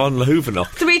Anton von Leeuwenhoek?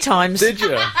 3 times. Did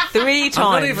you? 3 times.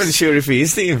 I'm not even sure if he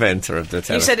is the inventor of the You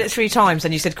telescope. said it 3 times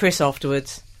and you said Chris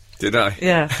afterwards. Did I?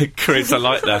 Yeah. Chris, I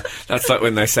like that. That's like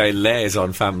when they say Les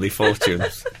on Family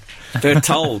Fortunes. They're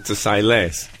told to say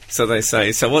Les. So they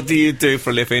say, so what do you do for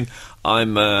a living? I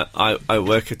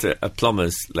work at a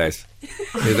plumber's, Les.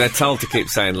 They're told to keep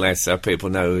saying Les so people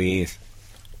know who he is.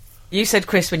 You said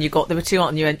Chris when you got... There were 2 on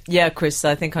and you went, yeah, Chris,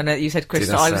 I think I know. You said Chris,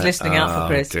 Did so I I was say- listening out Oh,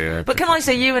 for Chris. dear. But can I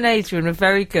say you and Adrian were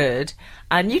very good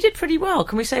and you did pretty well.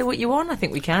 Can we say what you won? I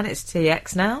think we can. It's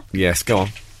TX now. Yes, go on.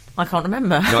 I can't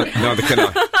remember. Neither can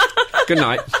I. Good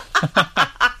night.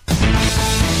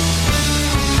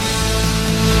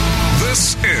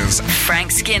 This is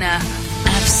Frank Skinner,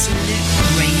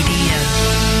 Absolute Radio.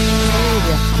 What do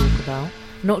we have to talk about?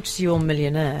 Not just your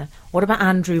millionaire. What about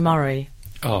Andrew Murray?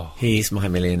 Oh, He's my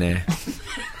millionaire.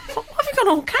 What have you gone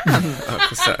on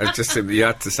camp? Just you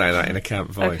had to say that in a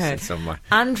camp voice Okay. in some way.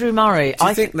 Andrew Murray. Do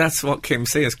you think that's what Kim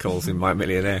Sears calls him, my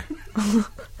millionaire?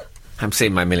 I'm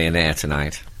seeing my millionaire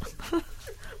tonight.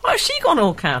 Why has she gone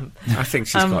all camp? I think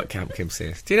she's quite camp, Kim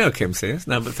Sears. Do you know Kim Sears?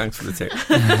 No, but thanks for the tip.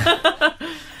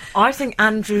 I think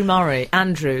Andrew Murray.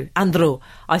 Andrew.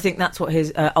 I think that's what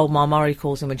his old Ma Murray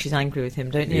calls him when she's angry with him,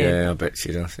 don't you? Yeah, I bet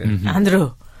she does. Yeah.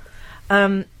 Andrew.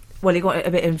 Well, he got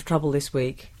a bit into trouble this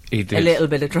week. he did. A little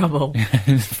bit of trouble.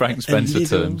 Frank Spencer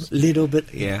terms. Little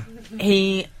bit, yeah.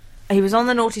 He was on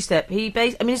the naughty step. He's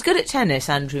good at tennis,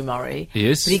 Andrew Murray. He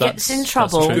is. But he gets in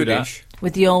trouble That's true, Goodish.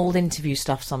 with the old interview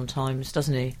stuff sometimes,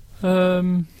 doesn't he?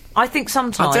 that. I think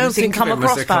sometimes I don't he can think come of him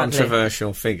as across a badly.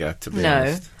 controversial figure, to be No.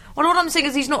 honest. Well, what I'm saying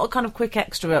is he's not a kind of quick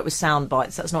extrovert with sound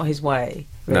bites. That's not his way,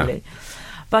 No. really.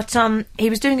 But he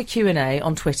was doing a Q&A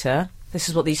on Twitter. This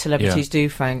is what these celebrities do,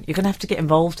 Frank. You're going to have to get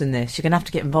involved in this. You're going to have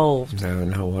to get involved.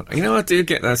 No, what? You know, I do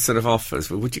get those sort of offers.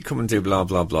 Well, would you come and do blah,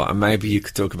 blah, blah? And maybe you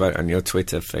could talk about it on your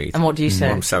Twitter feed. And what do you say?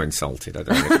 I'm so insulted, I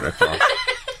don't even reply.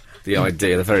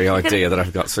 The very idea that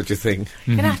I've got such a thing.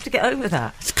 You're going to have to get over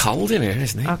that. It's cold in here,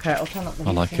 isn't it? Okay, I'll turn up the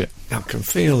I like heating. it. I can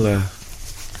feel,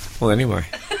 well, anyway,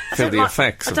 feel the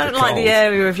effects I of don't the like cold. the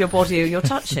area of your body you're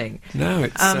touching. No,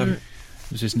 it's, It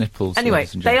was his nipples. Anyway,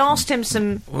 ladies and they gentlemen. asked him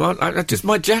some... well, I just,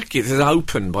 my jacket is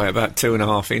open by about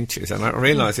 2.5 inches, and I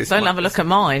realise it's... Don't have a look at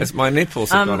mine. As my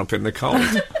nipples have gone up in the cold.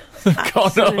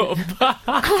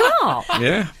 Oh,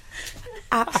 Yeah.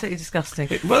 absolutely disgusting.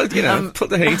 Well, you know, put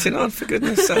the heating on, for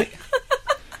goodness sake.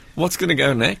 What's going to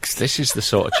go next? This is the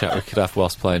sort of chat we could have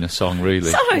whilst playing a song,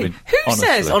 really. Sorry, I mean, who honestly.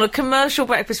 says on a commercial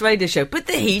breakfast radio show, put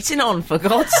the heating on, for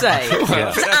God's sake?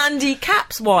 Yeah. It's Andy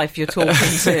Capp's wife you're talking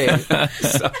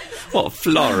to. What,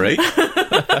 Florrie?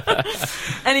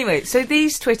 Anyway, so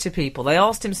these Twitter people, they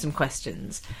asked him some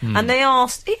questions, and they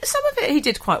asked, some of it he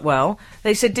did quite well.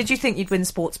 They said, did you think you'd win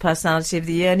Sports Personality of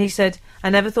the Year? And he said, I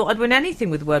never thought I'd win anything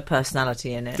with the word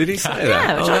personality in it. Did he say that?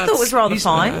 Yeah, which I thought was rather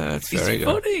fine. That's He's very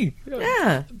good. funny.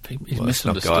 Yeah. He's Well, it's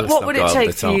not misunderstood. God. What not would go it over take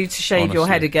the for top, you to shave your honestly.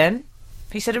 head again?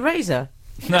 He said a razor.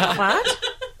 Not bad.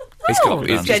 He's got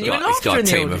genuine a laughter in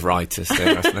the team audience. of writers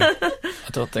there, hasn't he? I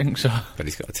don't think so. But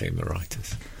he's got a team of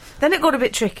writers. Then it got a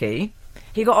bit tricky.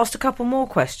 He got asked a couple more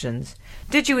questions.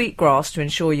 Did you eat grass to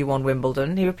ensure you won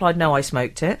Wimbledon? He replied, no, I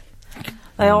smoked it.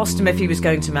 They asked him if he was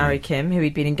going to marry Kim, who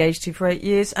he'd been engaged to for 8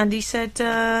 years, and he said,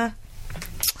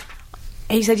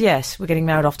 He said, yes, we're getting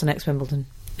married after next Wimbledon.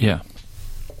 Yeah.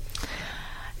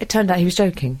 It turned out he was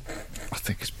joking. I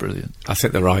think it's brilliant. I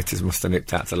think the writers must have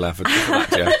nipped out to laugh at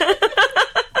that joke.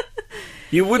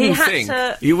 You wouldn't think,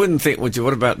 would you?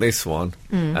 What about this one?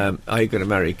 Are you going to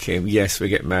marry Kim? Yes, we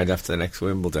get married after the next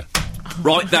Wimbledon.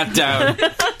 Write that down.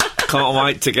 Can't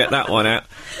wait to get that one out.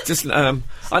 Just, I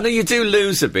know you do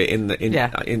lose a bit in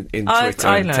Twitter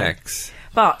and text.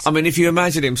 But I mean, if you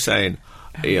imagine him saying,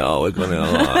 "Yeah, we're going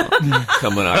to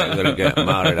coming out, we're going to get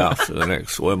married after the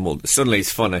next Wimbledon," suddenly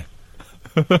it's funny.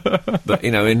 But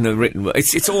you know, in the written word,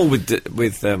 it's all with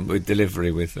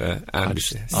delivery with Andy.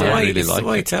 I really like the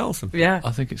way he tells them. yeah,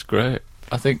 I think it's great.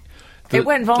 I think it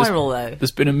went viral though.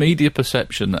 There's been a media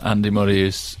perception that Andy Murray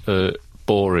is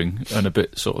boring and a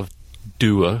bit sort of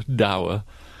dour,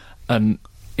 and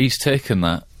he's taken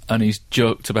that and he's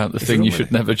joked about the thing you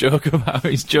should never joke about.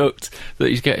 He's joked that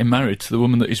he's getting married to the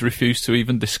woman that he's refused to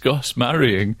even discuss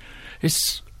marrying.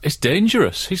 It's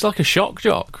dangerous. He's like a shock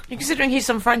jock. You're considering he's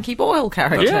some Frankie Boyle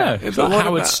character. Yeah, it's like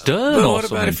Howard Stern. But or what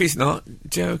something. about if he's not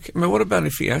joking? I mean, what about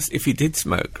if he did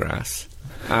smoke grass?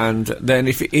 And then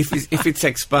if it's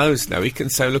exposed now, he can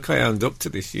say, "Look, I owned up to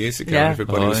this years ago. Yeah. And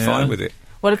everybody was fine with it."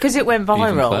 Well, because it went Even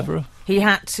viral, cleverer. he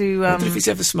had to. What if he's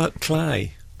ever smoked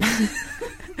clay?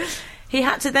 He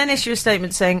had to then issue a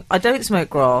statement saying, "I don't smoke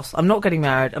grass. I'm not getting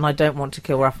married, and I don't want to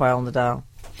kill Rafael Nadal."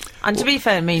 And to be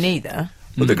fair, me neither.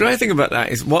 Well, the great thing about that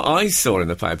is what I saw in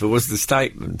the paper was the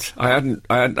statement. I didn't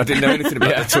know anything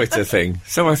about the Twitter thing,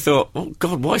 so I thought, "Oh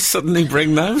God, why suddenly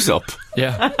bring those up?"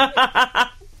 Yeah.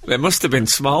 There must have been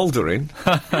smouldering.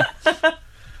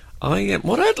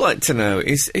 What I'd like to know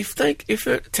is if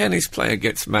a tennis player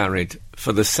gets married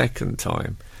for the second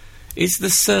time, is the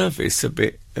service a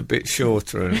bit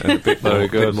shorter and a bit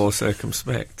more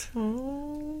circumspect?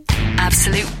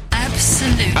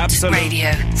 Absolute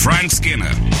Radio. Frank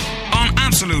Skinner on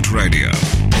Absolute Radio.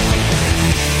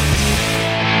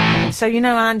 So, you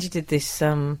know, Andy did this,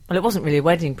 well, it wasn't really a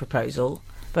wedding proposal,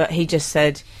 but he just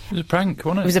said... It was a prank,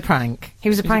 wasn't it? It was a prank. He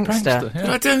was a prankster. Yeah. But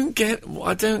I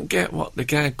don't get what the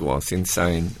gag was in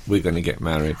saying we're going to get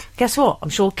married. Guess what? I'm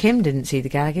sure Kim didn't see the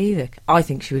gag either. I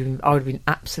think I would have been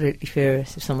absolutely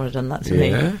furious if someone had done that to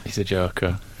me. He's a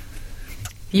joker.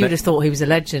 You would have thought he was a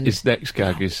legend. His next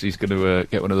gag is he's going to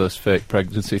get one of those fake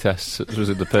pregnancy tests that was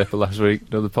in the paper last week,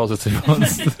 the positive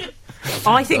ones.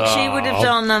 I think she would have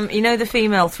done, you know the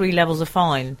female 3 levels of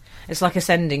fine? It's like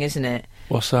ascending, isn't it?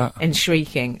 What's that? In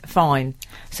shrieking. Fine.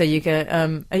 So you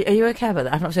go, are you okay about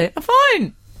that? I've not said,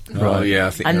 fine! Right. Oh, yeah, I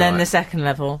think And then right. the second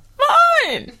level,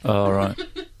 fine! Oh, right.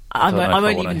 I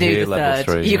won't even do the third.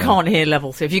 3, you can't hear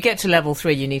level 3. If you get to level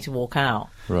 3, you need to walk out.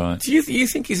 Right. Do you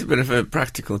think he's a bit of a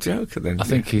practical joker then? I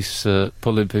think he's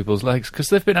pulling people's legs because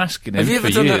they've been asking him Have you for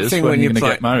ever done that years thing when when you're you going to play-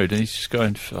 get married, and he's just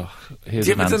going, here's Do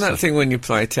you an ever done answer. that thing when you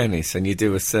play tennis and you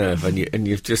do a serve and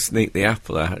you've just sneaked the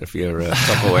apple out of your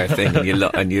Tupperware thing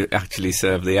and you actually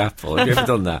serve the apple? Have you ever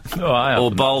done that? No, I haven't.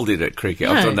 Or bowled it at cricket?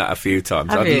 No. I've done that a few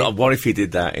times. Have you? What if he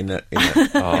did that in a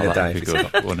Oh, day? that'd be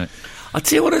good, wouldn't it? I'll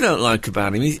tell you what I don't like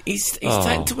about him. He's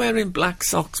taken to wearing black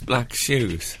socks, black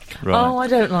shoes. Right. Oh, I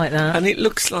don't like that. And it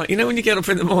looks like, you know when you get up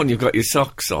in the morning, you've got your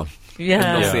socks on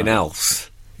Yeah. and nothing Yeah. else.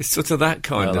 It's sort of that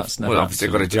kind Well, of... that's never Well, obviously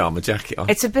I've got a happened. Jarma jacket on.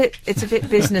 It's a bit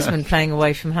businessman playing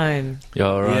away from home. Yeah,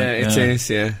 all right. Yeah, it is,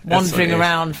 yeah. That's Wandering what it is.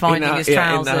 around, finding his in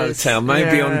trousers. the hotel.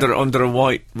 Maybe Yeah. under a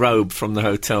white robe from the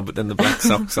hotel, but then the black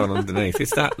socks on underneath.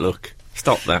 It's that look.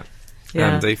 Stop that,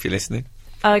 Yeah. Andy, if you're listening.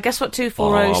 Guess what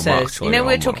 240 Oh, says? Mark, You know, we're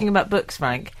sorry, talking about books,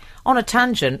 Frank. On a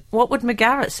tangent, what would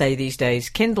McGarrett say these days?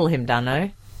 Kindle him, Dano.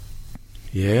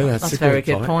 Yeah, that's a very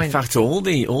good point. In fact, all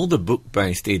the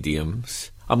book-based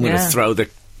idioms, I'm going to Yeah. throw the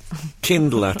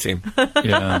Kindle at him.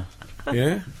 Yeah.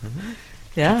 Yeah?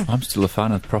 Yeah. I'm still a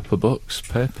fan of proper books,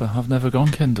 paper. I've never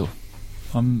gone Kindle.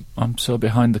 I'm so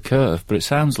behind the curve, but it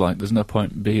sounds like there's no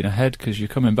point in being ahead because you're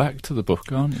coming back to the book,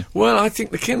 aren't you? Well, I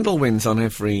think the Kindle wins on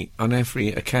every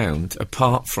account,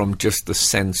 apart from just the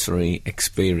sensory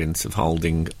experience of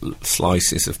holding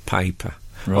slices of paper.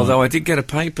 Right. Although I did get a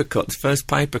paper cut, the first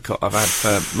paper cut I've had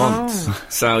for months.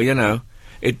 So, you know,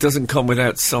 it doesn't come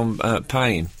without some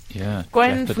pain. Yeah.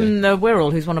 Gwen jeopardy. from the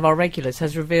Wirral, who's one of our regulars,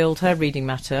 has revealed her reading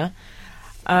matter.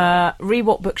 Read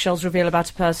what bookshelves reveal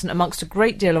about a person amongst a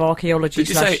great deal of archaeology. Did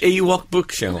you say Ewok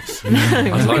bookshelves?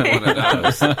 I'd like one of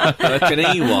those. Like an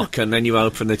Ewok, and then you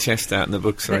open the chest out and the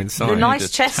books are inside. the nice The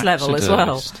chess level as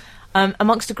well. taxidermist.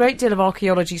 Amongst a great deal of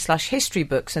archaeology/history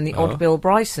books and the Odd Bill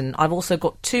Bryson, I've also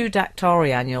got 2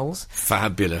 Dactari annuals.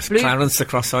 Fabulous. Blue- Clarence the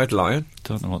Cross-Eyed Lion,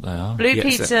 Don't know what they are. Blue Yes,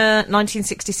 Peter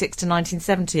 1966 to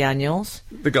 1970 annuals,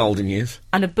 the golden years.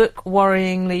 and a book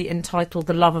worryingly entitled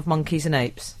The Love of Monkeys and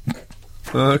Apes.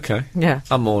 Oh, okay. Yeah.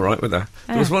 I'm all right with that.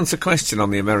 There was once a question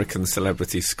on the American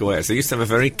celebrity squares. They used to have a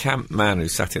very camp man who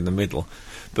sat in the middle.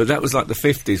 But that was like the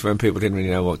 50s when people didn't really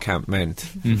know what camp meant.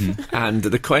 Mm-hmm. And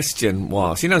the question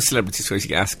was, you know, celebrity squares, you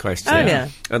get asked questions. Oh, yeah.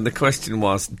 And the question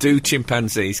was, do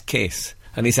chimpanzees kiss?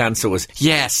 And his answer was,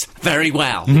 yes, very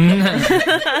well. You're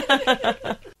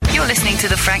listening to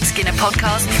the Frank Skinner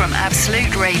podcast from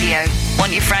Absolute Radio.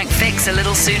 Want your Frank fix a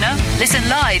little sooner? Listen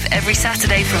live every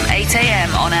Saturday from 8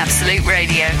 a.m. on Absolute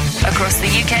Radio. Across the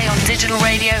UK on digital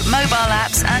radio, mobile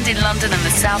apps, and in London and the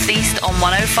South East on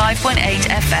 105.8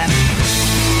 FM.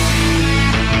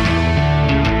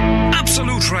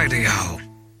 Absolute Radio.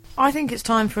 I think it's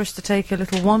time for us to take a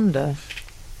little wander.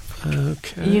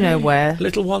 Okay. You know where.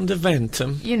 Little Wonder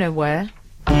Ventum. You know where.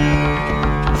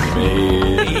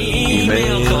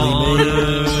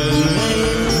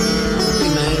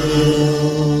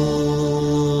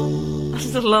 I'm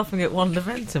still laughing at Wanda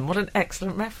Ventum. What an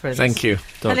excellent reference. Thank you.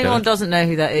 Anyone doesn't know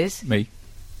who that is? Me.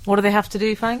 What do they have to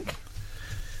do, Frank?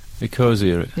 Be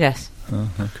cosier. Yes. Oh,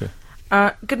 okay.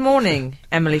 Good morning,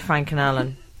 Emily, Frank and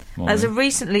Alan. Morning. As a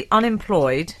recently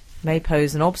unemployed, may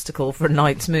pose an obstacle for a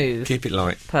night's move. Keep it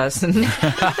light. Person.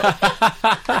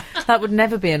 That would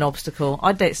never be an obstacle.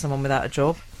 I'd date someone without a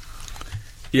job.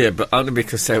 Yeah, but only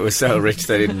because they were so rich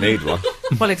they didn't need one.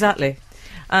 Well, exactly.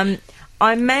 I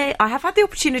have had the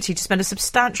opportunity to spend a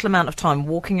substantial amount of time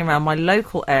walking around my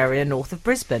local area north of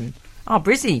Brisbane.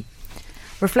 Brizzy.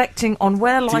 Reflecting on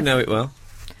where life... Do you know it well?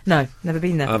 No, never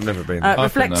been there. I've never been there.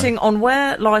 Reflecting on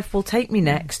where life will take me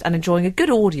next and enjoying a good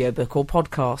audiobook or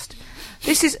podcast.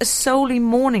 This is a solely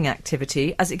morning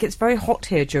activity, as it gets very hot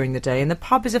here during the day, and the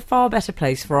pub is a far better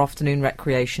place for afternoon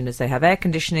recreation, as they have air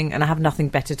conditioning and I have nothing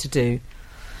better to do.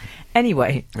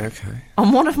 Anyway, Okay.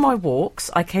 on one of my walks,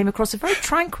 I came across a very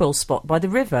tranquil spot by the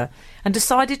river and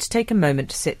decided to take a moment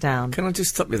to sit down. Can I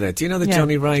just stop you there? Do you know the Yeah.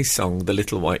 Johnny Ray song, The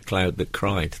Little White Cloud That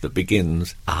Cried, that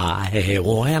begins, I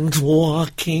went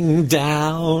walking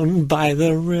down by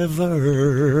the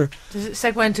river, Does it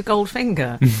segue into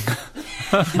Goldfinger?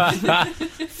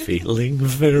 feeling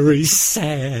very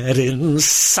sad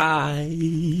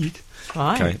inside.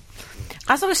 Right. Okay.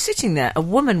 As I was sitting there, a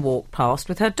woman walked past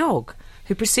with her dog,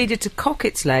 who proceeded to cock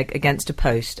its leg against a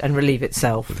post and relieve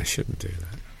itself. Well, they shouldn't do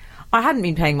that. I hadn't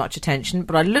been paying much attention,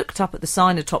 but I looked up at the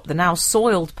sign atop the now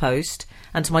soiled post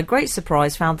and to my great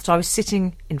surprise found that I was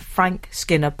sitting in Frank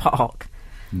Skinner Park.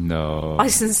 No. I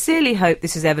sincerely hope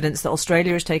this is evidence that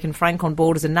Australia has taken Frank on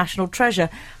board as a national treasure.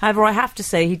 However, I have to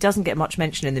say he doesn't get much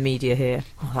mention in the media here.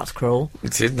 Oh, that's cruel.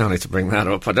 It's no need to bring that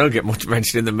up. I don't get much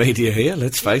mention in the media here,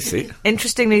 let's face it.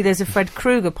 Interestingly, there's a Fred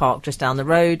Krueger Park just down the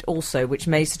road also, which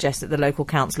may suggest that the local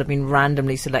council have been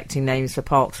randomly selecting names for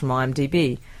parks from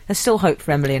IMDb. There's still hope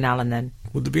for Emily and Alan then.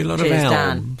 Would there be a lot Cheers, of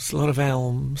Dan. elms? A lot of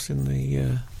elms in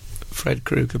the Fred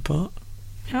Krueger Park?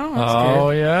 Oh,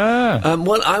 that's good. Yeah.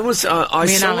 Well, I was. I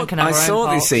Me and saw. Alan can have I our own saw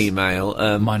parks. this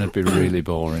email. Mine would be really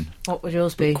boring. What would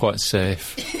yours be? Quite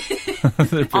safe.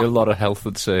 There'd be a lot of health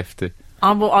and safety.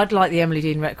 Well, I'd like the Emily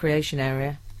Dean Recreation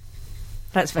Area.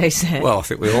 Let's face it. Well, I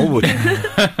think we all would.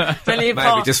 When you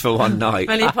Maybe just for one night.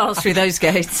 when you pass through those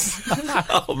gates.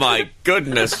 Oh my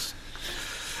goodness.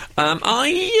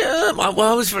 I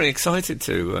was very excited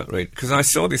to read because I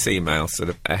saw this email sort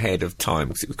of ahead of time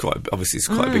because it was quite it's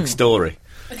quite a big story.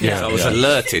 Yeah, So I was yeah.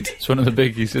 alerted. It's one of the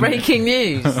biggies, isn't it? Breaking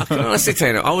news. I can honestly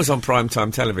tell you, I was on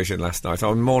primetime television last night.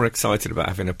 I'm more excited about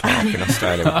having a park in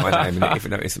Australia with my name in it,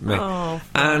 even though it isn't me. Oh,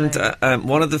 and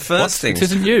one of the first things. It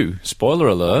isn't you. Spoiler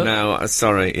alert. No,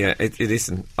 sorry, yeah, it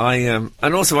isn't. And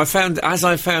also I found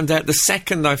out the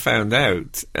second I found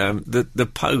out, the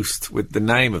post with the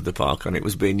name of the park on it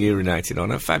was being urinated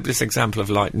on. A fabulous example of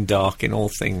light and dark in all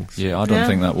things. Yeah, I don't Yeah.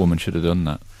 think that woman should have done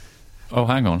that. Oh,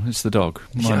 hang on, it's the dog.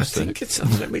 My Yeah, I mistake. think it's.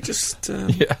 Let me just.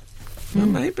 Yeah. Well,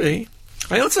 maybe.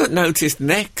 I also noticed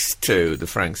next to the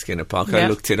Frank Skinner Park, I Yeah.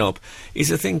 looked it up,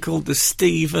 is a thing called the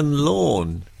Stephen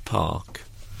Lawn Park.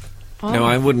 Oh. Now,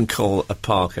 I wouldn't call a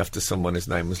park after someone whose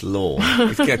name was Lawn.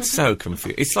 It gets so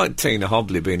confused. It's like Tina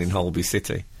Hobley being in Holby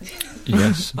City.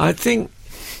 Yes. I think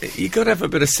you've got to have a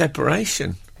bit of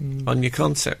separation on your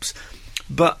concepts.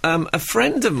 But a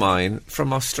friend of mine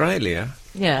from Australia,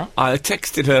 Yeah. I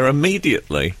texted her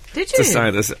immediately Did to you? say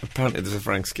apparently there's a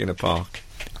Frank Skinner Park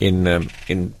in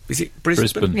is it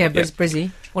Brisbane? Brisbane. Yeah,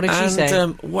 Brizzy. What did she And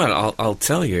say? well, I'll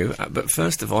tell you. But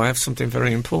first of all, I have something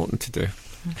very important to do.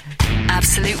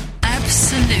 Absolute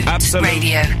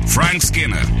Radio. Frank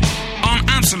Skinner on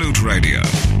Absolute Radio.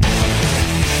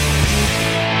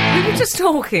 We were just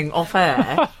talking off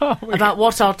air about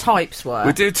what our types were.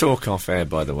 We do talk off air,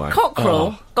 by the way.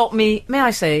 Cockerel got me, may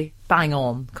I say, bang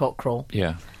on, Cockerel.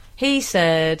 Yeah. He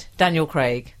said Daniel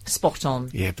Craig. Spot on.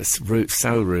 Yeah, but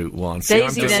Route 1.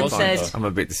 Daisy then said... I'm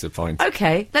a bit disappointed.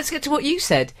 OK, let's get to what you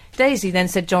said. Daisy then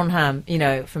said John Hamm,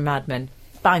 from Mad Men.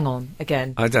 Bang on,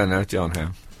 again. I don't know John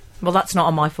Hamm. Well, that's not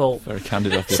on my fault. Very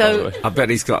candid of you, by the way. I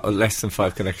bet he's got less than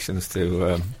 5 connections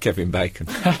to Kevin Bacon.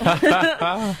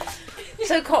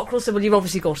 So Cockerell said, well, you've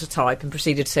obviously got a type, and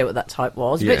proceeded to say what that type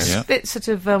was. Yeah. Bit sort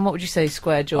of, what would you say,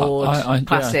 square-jawed,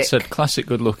 classic? I said classic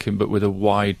good-looking, but with a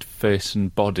wide face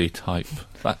and body type.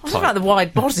 That I was about the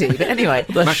wide body, but anyway.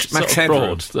 Max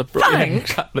Headroom.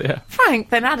 Frank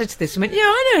then added to this and went,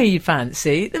 I know who you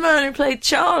fancy. The man who played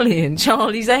Charlie in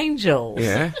Charlie's Angels.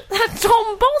 Yeah. That's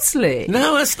Tom Bosley.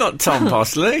 No, that's not Tom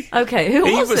Bosley. OK, who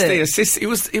was it? The assistant.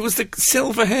 He was the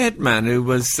silver-haired man who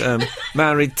was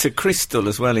married to Crystal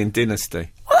as well in Dynasty.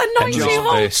 Well, a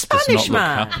 90-year-old Spanish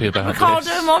man.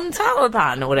 Ricardo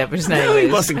Montalban, or whatever his name is. No, he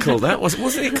wasn't called that.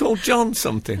 Wasn't he called John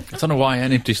something? I don't know why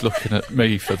anybody's looking at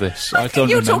me for this. I don't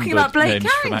You're remember talking about Blake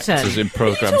names Carrington. from actors in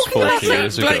programmes 40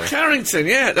 years ago. Blake Carrington,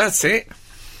 yeah, that's it.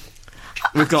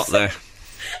 We got there.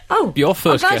 Oh, your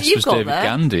first guess was David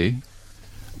Gandy,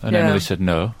 and Emily said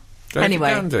no.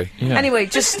 Gandy. Yeah. Anyway,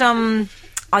 just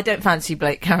I don't fancy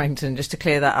Blake Carrington. Just to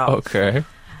clear that up. Okay.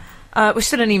 We're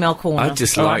still in email corner.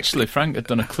 Actually, Frank had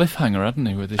done a cliffhanger, hadn't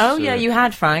he, with his... Oh, yeah, you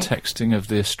had, Frank. Texting of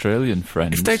the Australian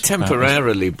friends. If they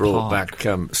temporarily brought back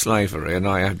slavery and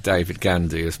I had David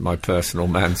Gandy as my personal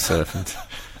manservant,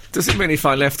 does it mean if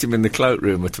I left him in the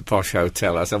cloakroom at a posh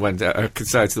hotel as I went out, I could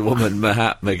say to the woman,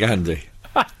 Mahatma Gandhi?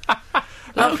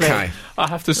 Okay. I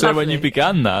have to say, when you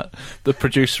began that, the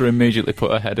producer immediately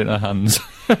put her head in her hands.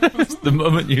 The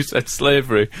moment you said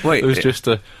slavery, there was just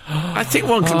a... I think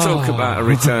one can talk about a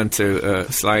return to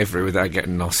slavery without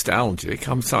getting nostalgic.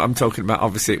 I'm talking about,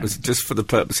 obviously, it was just for the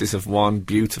purposes of one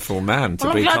beautiful man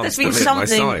to be constantly at my side.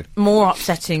 Something more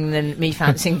upsetting than me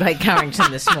fancying Blake Carrington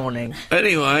this morning.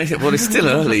 Anyway, well, it's still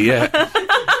early, yeah.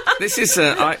 This is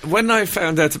when I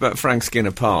found out about Frank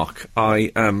Skinner Park,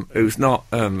 who's not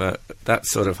that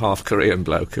sort of half Korean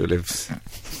bloke who lives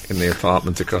in the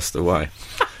apartment across the way.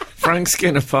 Frank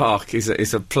Skinner Park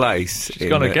is a place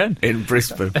in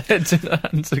Brisbane.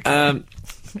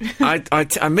 I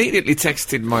immediately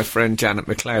texted my friend Janet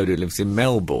McLeod, who lives in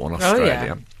Melbourne,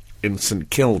 Australia, in St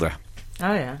Kilda.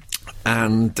 Oh yeah,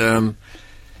 and.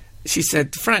 She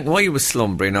said, Frank, while you were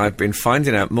slumbering, I've been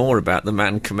finding out more about the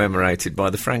man commemorated by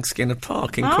the Frank Skinner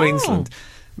Park in Queensland.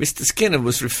 Mr. Skinner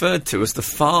was referred to as the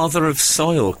father of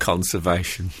soil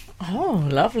conservation. Oh,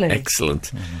 lovely.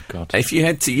 Excellent. Oh, my God. If you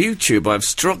head to YouTube, I've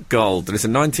struck gold. There is a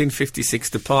 1956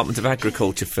 Department of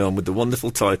Agriculture film with the wonderful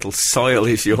title Soil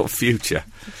is Your Future,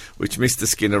 which Mr.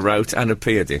 Skinner wrote and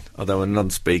appeared in, although a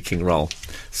non-speaking role.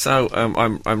 So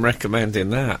I'm recommending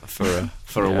that for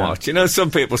a watch. You know, some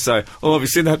people say, "Oh, have you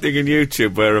seen that thing on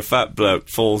YouTube where a fat bloke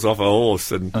falls off a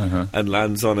horse and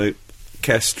lands on a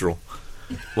kestrel?"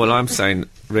 Well, I'm saying,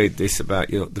 read this about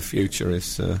the future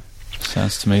is...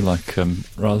 Sounds to me like,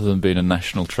 rather than being a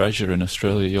national treasure in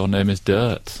Australia, your name is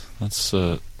Dirt. That's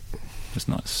it's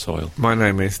not soil. My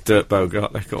name is Dirt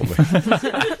Bogart, they call me.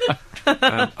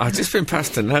 I've just been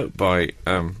passed a note by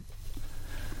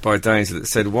Daisy that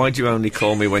said, "Why do you only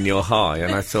call me when you're high?"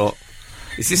 And I thought,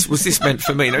 was this meant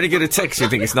for me? You know, you get a text, you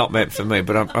think it's not meant for me,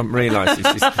 but I'm realising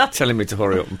she's telling me to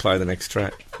hurry up and play the next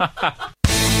track.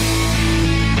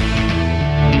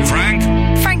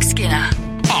 Frank Skinner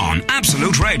on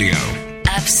Absolute Radio.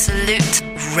 Absolute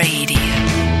Radio.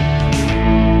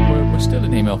 We're still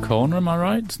in email corner, am I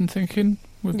right? And thinking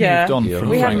we've moved on from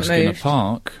Frank Skinner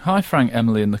Park. Hi, Frank,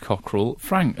 Emily, and the Cockerel.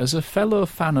 Frank, as a fellow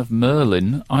fan of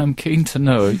Merlin, I'm keen to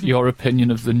know your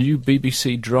opinion of the new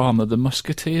BBC drama, The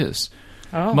Musketeers.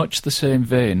 Oh. Much the same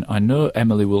vein, I know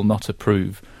Emily will not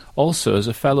approve. Also, as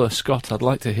a fellow Scot, I'd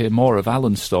like to hear more of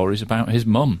Alan's stories about his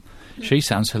mum. She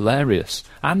sounds hilarious.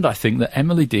 And I think that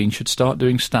Emily Dean should start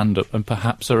doing stand-up and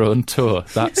perhaps her own tour.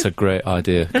 That's a great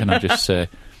idea, can I just say?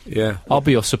 Yeah. I'll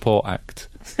be your support act.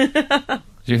 The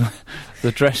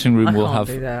dressing room will have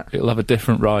a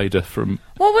different rider from...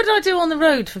 What would I do on the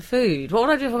road for food? What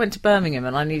would I do if I went to Birmingham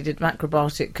and I needed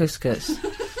macrobiotic couscous?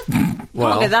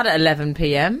 Well, can't get that at 11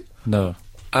 p.m. No.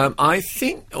 I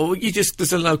think...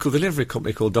 there's a local delivery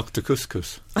company called Dr.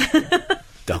 Couscous.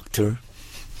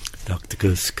 Dr.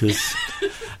 Couscous.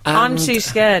 I'm too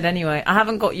scared anyway. I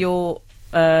haven't got your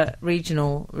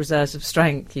regional reserves of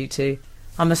strength, you two.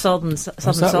 I'm a southern Is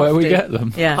that where we get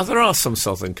them? Yeah. Oh, there are some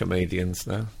southern comedians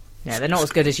now. Yeah, they're not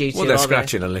as good as you two. Well, they're are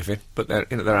scratching a living, but they're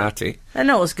at it. They're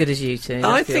not as good as you two.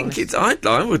 I think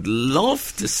I would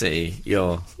love to see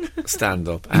your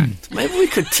stand-up act. Maybe we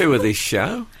could tour this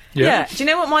show. Yeah. Do you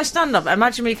know what my stand-up...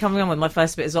 Imagine me coming on with my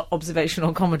first bit is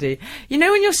observational comedy. You know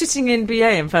when you're sitting in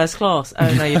BA in first class?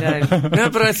 Oh, no, you don't. No,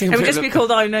 but I think... It would just be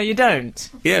called Oh, No, You Don't.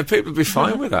 Yeah, people would be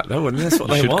fine with that, though, wouldn't they? That's what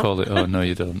they want. You should call it Oh, No,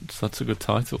 You Don't. That's a good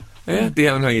title. Yeah, the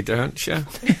Oh, No, You Don't show.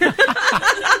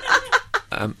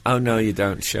 Oh, No, You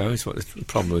Don't show is what the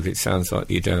problem with it. Sounds like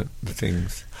you don't the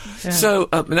things. Yeah. So,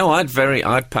 no,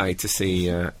 I'd pay to see...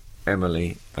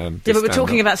 Emily. Yeah, but we're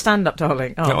talking about stand-up,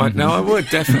 darling. Oh. No, I would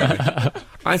definitely.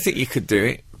 I think you could do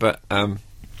it, but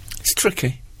it's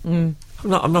tricky. I'm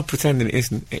not pretending it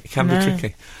isn't. It can be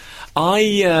tricky.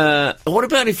 What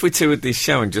about if we toured this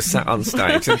show and just sat on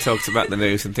stage and talked about the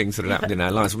news and things that had happened in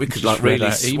our lives? We could just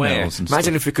really swear.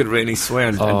 Imagine if we could really swear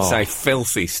and say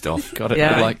filthy stuff. Got it?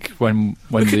 Yeah. Like when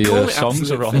the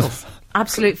songs are on.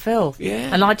 Absolute filth.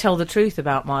 Yeah. And I tell the truth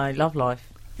about my love life.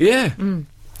 Yeah.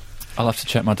 I'll have to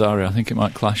check my diary. I think it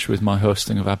might clash with my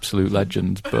hosting of Absolute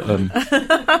Legend, but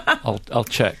I'll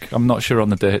check. I'm not sure on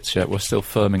the dates yet. We're still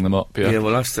firming them up. Yeah,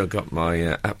 well, I've still got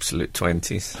my Absolute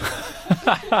 20s.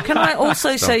 Can I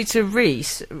also say to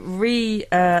Reese,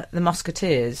 The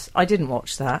Musketeers, I didn't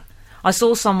watch that. I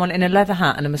saw someone in a leather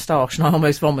hat and a moustache and I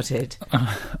almost vomited.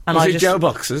 And Was it Joe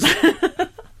Boxers?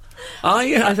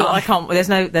 I thought I can't.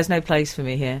 There's no place for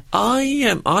me here.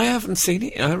 I haven't seen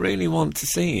it. I really want to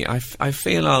see it. I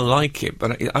feel I'll like it,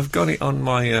 but I've got it on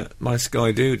my my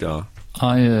Sky Doodah.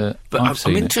 I'm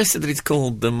interested that it's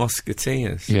called The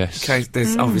Musketeers. Yes. Okay,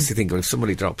 there's obviously thinking if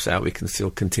somebody drops out, we can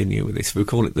still continue with this. If we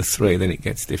call it The Three, then it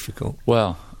gets difficult.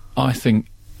 Well, I think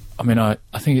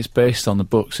it's based on the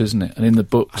books, isn't it? And in the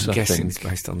books, I'm guessing it's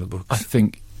based on the books. I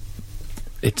think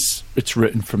it's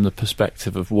written from the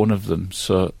perspective of one of them.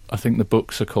 So I think the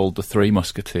books are called The Three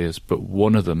Musketeers, but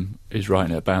one of them is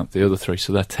writing about the other three,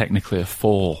 so they're technically a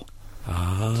four.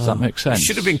 Does that make sense? It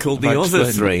should have been called The Other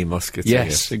Three Musketeers.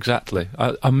 Yes, exactly.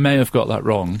 I may have got that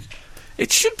wrong.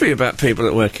 It should be about people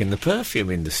that work in the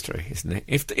perfume industry, isn't it?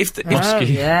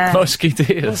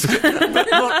 Musketeers.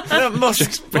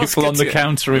 People on the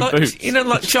counter in boots. You know,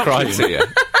 like chocolatier.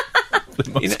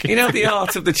 You know the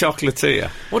art of the chocolatier.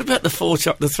 What about the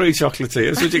three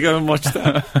chocolatiers? Would you go and watch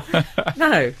that?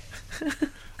 No.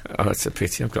 Oh, it's a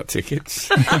pity. I've got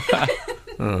tickets.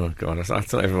 Oh God, I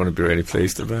thought everyone would be really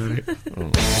pleased about it.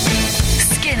 Oh.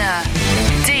 Skinner,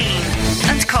 Dean,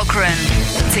 and Cochrane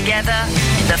together.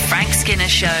 The Frank Skinner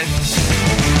Show.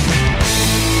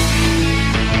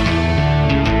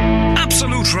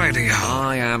 Absolute Radio.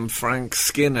 I am Frank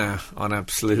Skinner on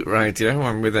Absolute Radio.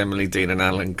 I'm with Emily Dean and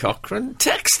Alan Cochrane.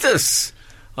 Text us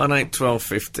on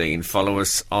 81215. Follow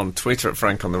us on Twitter at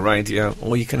Frank on the Radio,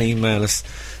 or you can email us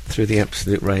through the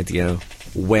Absolute Radio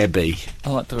Webby. I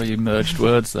like the way you merged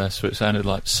words there, so it sounded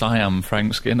like Siam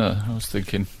Frank Skinner. I was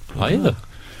thinking,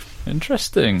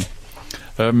 interesting.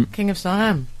 King of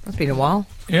Siam. That's been a while.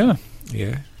 Yeah.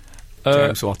 Yeah.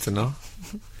 James Wattenaw.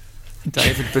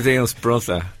 David Baddiel's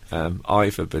brother,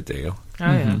 Ivor Baddiel,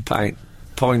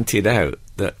 pointed out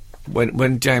that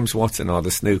when James Wattenaw, the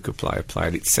snooker player,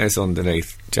 played, it says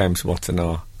underneath James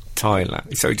Wattenaw,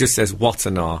 Thailand. So it just says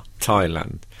Wattenaw,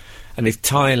 Thailand. And if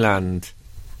Thailand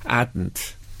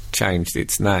hadn't changed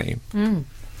its name, and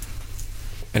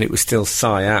it was still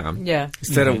Siam,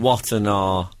 instead of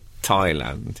Wattenaw,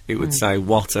 Thailand, it would say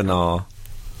Wattenaw.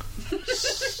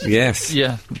 Yes.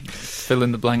 Yeah. Fill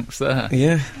in the blanks there.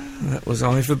 Yeah. That was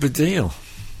Ivor Baddiel.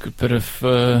 Good bit of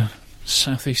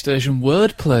Southeast Asian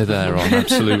wordplay there on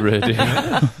Absolute Radio.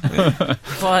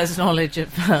 Requires knowledge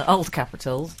of old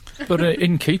capitals. But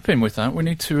in keeping with that, we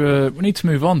need to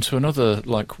move on to another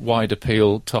wide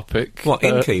appeal topic. What,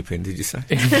 in keeping? Did you say?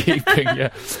 In keeping,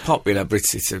 yeah. It's popular, but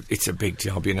it's a big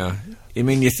job, you know. I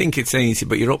mean, you think it's easy,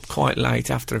 but you're up quite late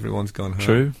after everyone's gone home.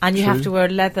 True. And you have to wear a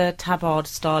leather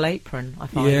tabard-style apron, I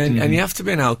find. Yeah, and you have to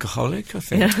be an alcoholic, I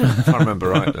think, if I remember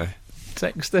rightly.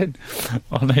 Text in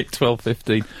on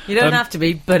 81215. You don't have to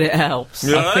be, but it helps.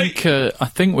 I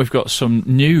think we've got some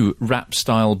new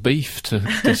rap-style beef to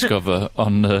discover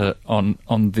on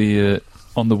the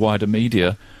wider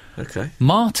media. Okay.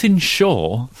 Martin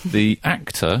Shaw, the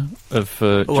actor of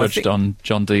judged on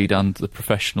John Deed and The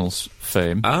Professionals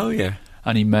fame. Oh, yeah.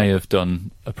 And he may have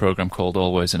done a programme called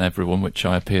Always and Everyone, which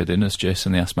I appeared in as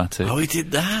Jason the Asthmatic. Oh, he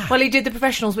did that? Well, he did The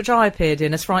Professionals, which I appeared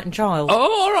in as Frightened Child.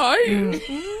 Oh, all right.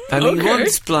 And he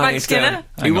once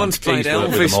played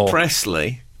Elvis Presley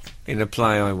Presley in a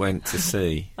play I went to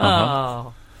see.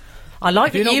 Oh. I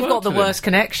like that you've got the worst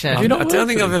connection. I don't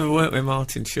think I've ever worked with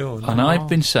Martin Shaw. No. And I've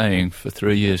been saying for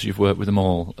 3 years you've worked with them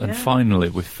all, and finally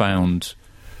we've found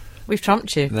We've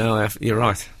trumped you. No, you're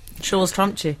right. Shaw's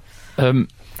trumped you.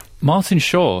 Martin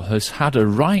Shaw has had a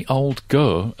right old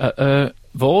go at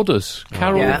Vorders.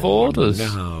 Carol Vorders.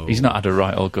 No. He's not had a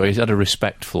right old go, he's had a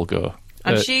respectful go.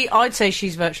 And I'd say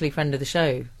she's virtually friend of the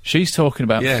show. She's talking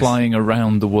about flying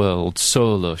around the world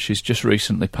solo. She's just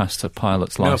recently passed her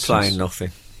pilot's licence. No playing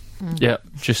nothing. Yeah,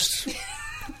 just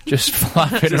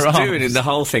flapping Just around. doing it the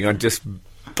whole thing on just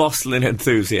bustling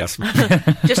enthusiasm.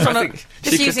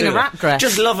 Just using a wrap dress.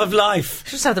 Just love of life.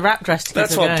 Just have the wrap dress to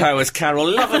That's keep her what going. powers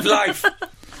Carol. Love of life.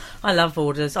 I love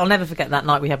Vorders. I'll never forget that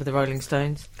night we had with the Rolling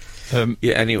Stones.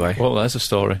 Yeah, anyway. Well, there's a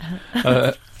story.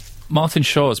 Martin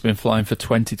Shaw has been flying for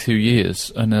 22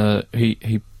 years, and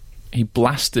he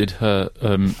blasted her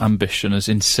ambition as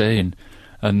insane,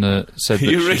 and said that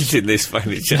You're reading this by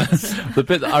any chance? the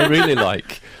bit that I really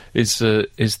like is it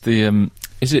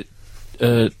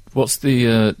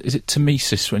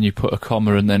Temesis when you put a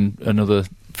comma and then another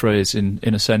phrase in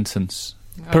a sentence?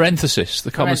 Parenthesis.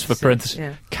 The comma's for parenthesis.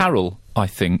 Yeah. Carol, I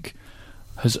think,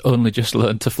 has only just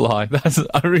learned to fly.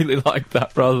 I really like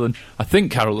that, rather than I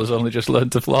think Carol has only just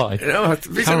learned to fly. He's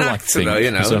Carol, an I actor, think,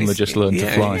 though, has only just learned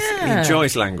to fly. He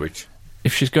enjoys language.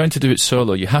 If she's going to do it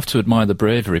solo, you have to admire the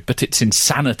bravery, but it's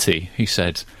insanity, he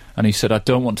said. And he said, I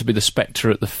don't want to be the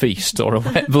spectre at the feast or a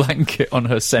wet blanket on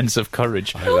her sense of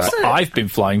courage. I've been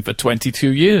flying for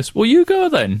 22 years. Well, you go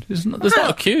then. There's not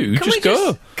a queue. Just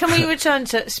go. Can we return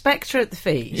to Spectre at the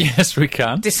feast? Yes, we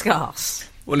can. Discuss.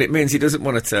 Well, it means he doesn't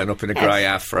want to turn up in a grey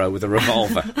afro with a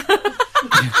revolver.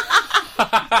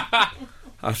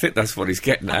 I think that's what he's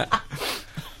getting at.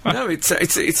 No, he's referring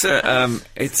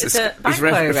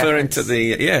to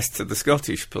the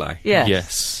Scottish play. Yeah.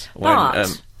 Yes. But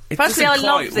firstly, I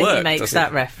love that he makes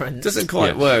that reference. It doesn't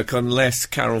quite work unless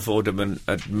Carol Vorderman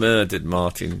had murdered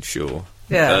Martin Shaw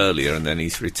earlier, and then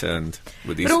he's returned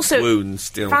with his wounds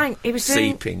still Frank, he was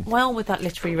seeping. Doing well with that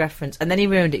literary reference, and then he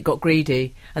ruined it, got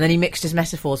greedy, and then he mixed his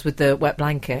metaphors with the wet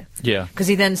blanket. Yeah. Because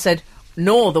he then said,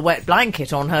 "Nor the wet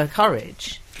blanket on her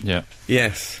courage." Yeah.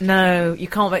 Yes. No, you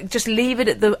can't. Just leave it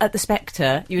at the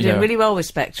Spectre. You were doing really well with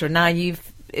Spectre, and now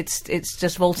it's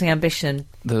just vaulting ambition.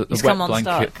 The wet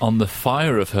blanket on the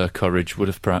fire of her courage would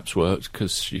have perhaps worked,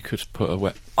 because you could put a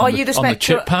wet on the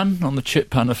chip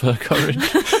pan of her courage.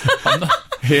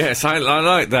 Yes, I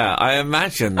like that. I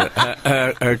imagine that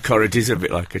her courage is a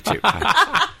bit like a chip pan.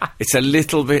 It's a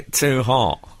little bit too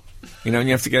hot. You know, and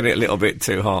you have to get it a little bit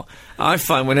too hot. I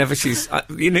find whenever she's...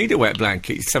 you need a wet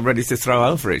blanket. So ready to throw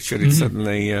over it should it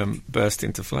suddenly burst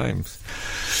into flames.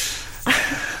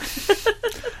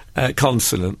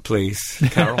 Consonant, please,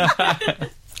 Carol.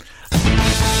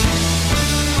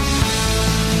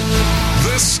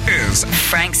 This is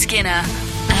Frank Skinner,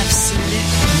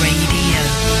 Absolute Radio.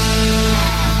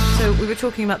 So we were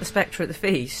talking about the Spectre at the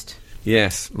feast.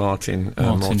 Yes, Martin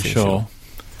Shaw.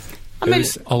 I mean,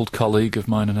 Who's old colleague of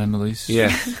mine and Emily's.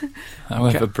 Yes.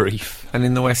 However brief. And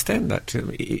in the West End,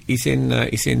 actually. He's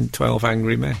in 12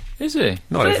 Angry Men. Is he?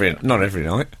 Not every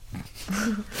night.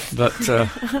 But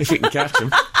if you can catch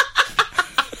him.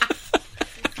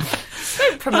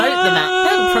 Don't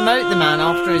promote the man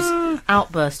after his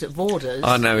outburst at Vorders.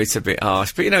 I know it's a bit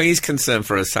harsh, but he's concerned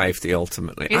for her safety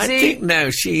ultimately. Is he? Think now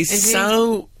she's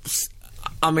so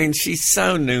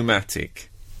pneumatic.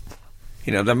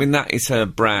 That is her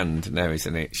brand now,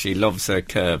 isn't it? She loves her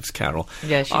curves, Carol.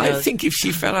 Yeah, she does. I think if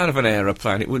she fell out of an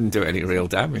aeroplane, it wouldn't do any real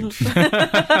damage.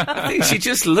 I think she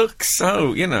just looks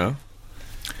so,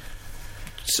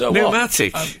 So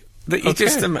pneumatic. That you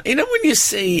just, when you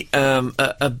see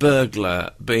a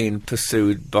burglar being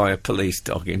pursued by a police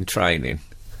dog in training,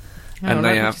 and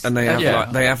they have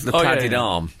the padded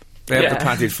arm, they have the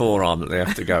padded forearm that they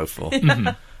have to go for.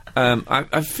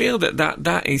 I feel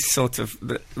that is sort of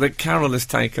that Carol has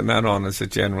taken that on as a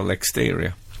general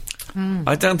exterior.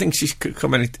 I don't think she could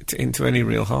come into any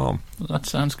real harm. Well, that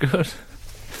sounds good.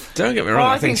 Don't get me wrong.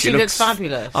 I think she looks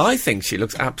fabulous. I think she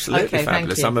looks absolutely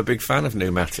fabulous. I'm a big fan of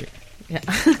pneumatic. Yeah.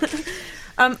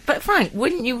 But Frank,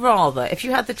 wouldn't you rather, if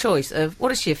you had the choice of, what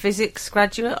is she, a physics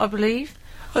graduate, I believe?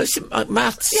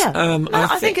 Maths. Yeah.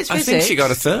 I think it's physics. I think she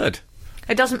got a third.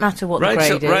 It doesn't matter what the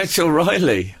grade is. Rachel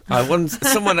Riley. I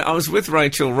was with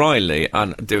Rachel Riley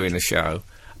doing a show,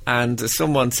 and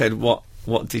someone said, "What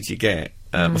did you get?"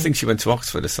 I think she went to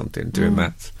Oxford or something doing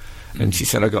maths, and she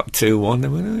said, "I got 2-1." They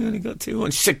went, "Oh, you only got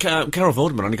 2-1." She said, "Carol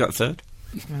Vorderman only got a third."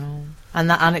 Oh. And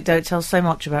that anecdote tells so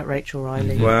much about Rachel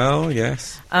Riley. Well,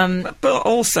 yes, but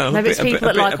also maybe it's people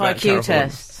that like IQ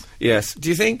tests. Yes. Do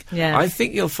you think? Yeah. I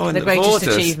think you'll find the greatest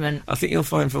achievement. I think you'll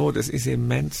find Vorders is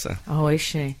immense. Oh, is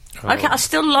she? Oh. Okay, I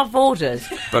still love Vorders.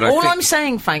 But all I'm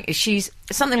saying, Frank, is she's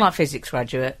something like physics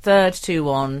graduate, third,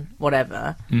 2-1,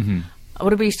 whatever. What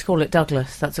did we used to call it?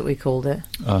 Douglas. That's what we called it.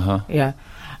 Yeah.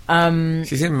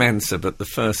 She's in Mensa, but the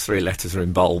first 3 letters are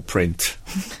in bold print.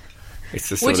 It's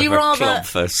a sort Would you of rather club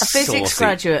for a physics saucy.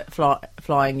 graduate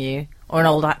flying you, or an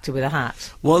old actor with a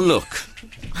hat? Well, look.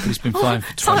 He's been flying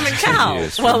for 22 Simon Cowell.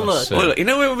 years. Well, for us, look. Well, you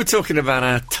know when we were talking about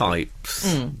our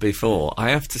types before,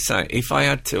 I have to say, if I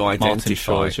had to Martin identify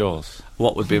Shaw is yours.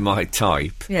 what would be my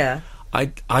type, Yeah.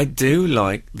 I do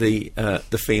like the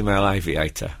female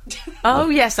aviator. Oh,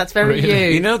 yes, that's very Really?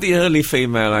 you. You know the early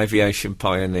female aviation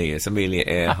pioneers, Amelia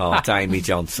Earhart, Amy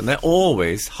Johnson, they're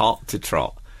always hot to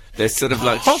trot. They're sort of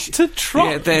like... Hot to trot?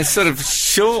 Yeah, they're sort of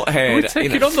short-haired. We're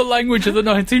taking on the language of the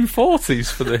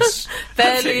 1940s for this.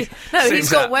 Barely. No, he's Seems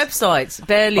got that- websites.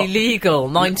 Barely legal.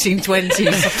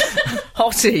 1920s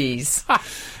hotties.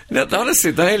 No,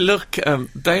 honestly, they look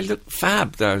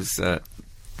fab, those...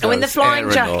 Oh, in the flying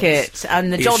aeronauts. jacket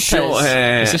and the His jodhpurs. short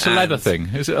hair Is this a leather and- thing?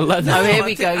 Is it a leather? Oh, here I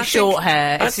we think- go. I think- Short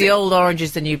hair. I It's the think- old orange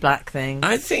is the new black thing.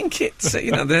 I think it's,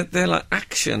 they're like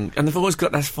action, and they've always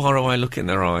got that faraway look in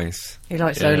their eyes. He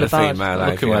likes Yeah, Lola the Bud. female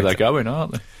Look at where they're aviator. going,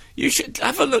 aren't they? You should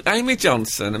have a look. Amy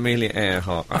Johnson, Amelia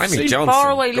Earhart. Amy seen Johnson.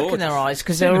 Far away look in gorgeous. their eyes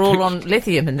because Seen they're the all on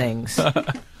lithium and things.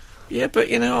 Yeah,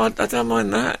 but I don't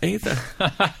mind that either.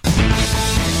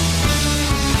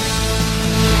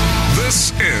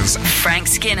 This is Frank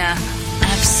Skinner,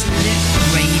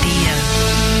 Absolute Radio.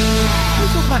 Can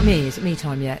we talk about me? Is it me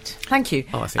time yet? Thank you.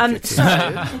 Oh, I think it is.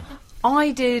 So,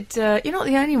 I did... you're not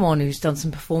the only one who's done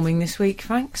some performing this week,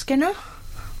 Frank Skinner.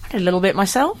 I did a little bit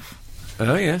myself.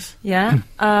 Oh, yes. Yeah,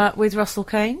 with Russell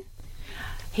Kane.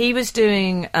 He was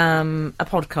doing a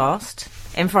podcast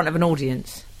in front of an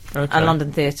audience Okay. at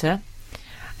London Theatre,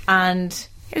 and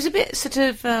it was a bit sort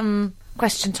of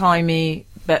question timey,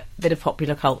 but bit of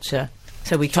popular culture.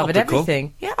 So we covered Topical?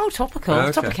 everything. Yeah, topical.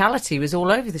 Okay. Topicality was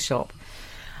all over the shop.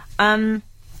 And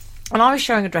I was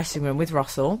showing a dressing room with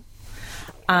Russell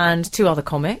and 2 other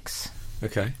comics.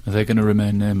 Okay. Are they going to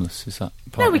remain nameless? Is that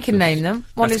part No, we of can this? name them.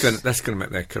 One That's is going to make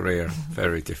their career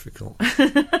very difficult.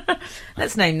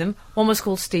 Let's name them. One was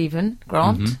called Stephen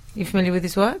Grant. You familiar with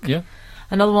his work? Yeah,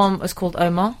 Another one was called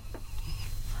Omar.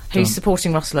 He's Don't-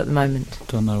 supporting Russell at the moment.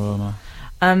 don't know,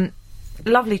 Omar.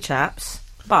 Lovely chaps,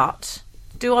 but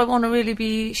do I want to really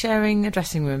be sharing a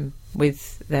dressing room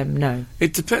with them? No.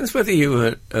 It depends whether you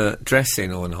were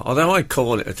dressing or not. Although I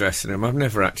call it a dressing room, I've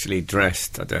never actually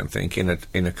dressed, I don't think, in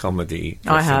a comedy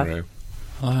dressing I have. room.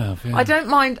 I have, yeah. I don't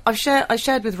mind. I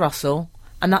shared with Russell,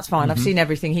 and that's fine. I've seen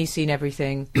everything. He's seen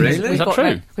everything. Really? We've Is that got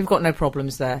true? we've got no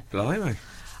problems there. Blimey.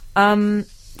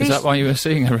 Is that why you were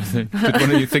seeing everything? Did one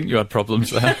of you think you had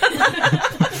problems there?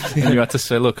 And you had to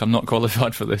say, look, I'm not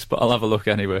qualified for this, but I'll have a look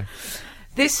anyway.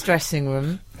 This dressing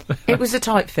room, it was a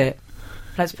tight fit.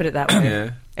 Let's put it that way.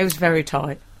 Yeah. It was very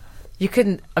tight. You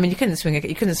couldn't swing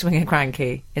a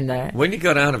cranky in there. When you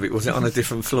got out of it, was it on a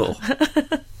different floor?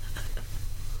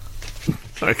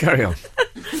 Sorry, carry on.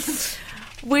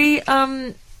 We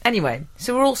anyway,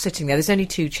 so we're all sitting there. There's only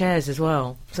 2 chairs as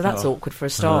well, so that's awkward for a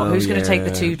start. Oh, Who's going to take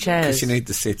the 2 Because chairs? you need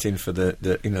to sit in for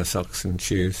the socks and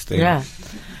shoes thing. Yeah.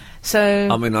 So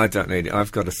I mean, I don't need it.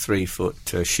 I've got a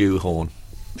 3-foot shoehorn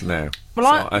now. Well,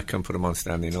 so I can put them on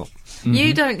standing up.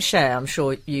 you don't share, I'm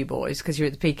sure, you boys, because you're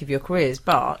at the peak of your careers.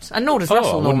 And nor does Oh,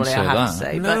 Russell I wouldn't normally, I say have that. to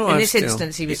say. No, but in I this still-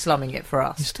 instance, he was slumming it for You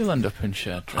us. still end up in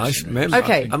shared I dressing rooms. remember.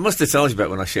 Okay. I must have told you about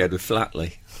when I shared with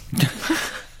Flatley.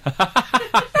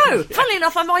 No, funnily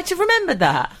enough, I might have remembered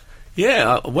that.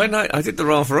 Yeah, when I did the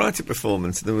Royal Variety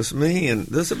performance, there was me and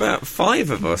there's about 5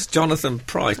 of us. Jonathan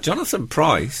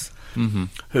Price,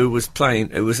 who was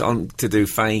on to do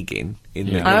Fagin in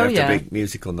Yeah. the big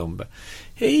musical number.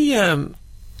 He had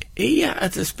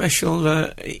a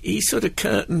special. He sort of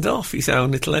curtained off his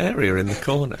own little area in the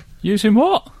corner. Using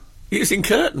what? Using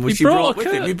curtain, which He he brought brought a with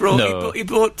him. curtain? He No.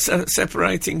 bought a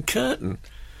separating curtain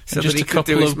so just that he a could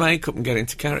do couple his of- makeup and get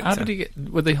into character. How did he get...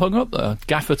 Were they hung up there?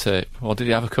 Gaffer tape? Or did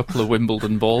he have a couple of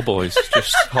Wimbledon ball boys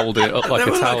just holding it up like They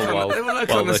a were towel they were like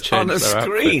while on they a changed their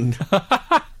outfit? screen.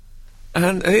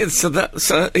 And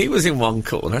so he was in one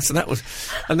corner. So that was,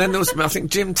 and then there was, I think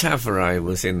Jim Tavaray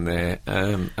was in there,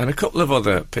 and a couple of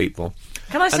other people.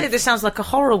 Can I say this sounds like a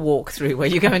horror walkthrough where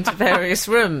you go into various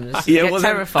rooms and get then-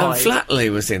 terrified? and Flatley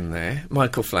was in there.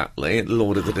 Michael Flatley,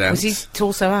 Lord of the Dance. Was he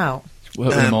torso out? Work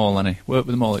with them all, Annie. Work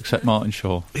with them all except Martin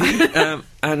Shaw.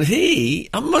 And he,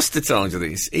 I must have told you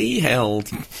this. He held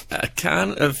a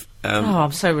can of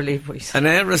I'm so relieved what you said. an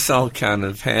aerosol can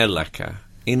of hair lacquer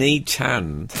in each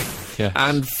hand. Yes.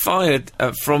 And fired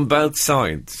from both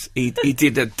sides. He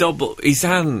did a double. His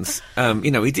hands, he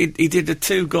did a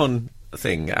 2-gun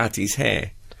thing at his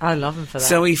hair. I love him for that.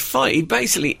 So he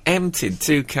basically emptied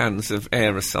 2 cans of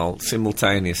aerosol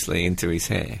simultaneously into his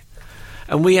hair,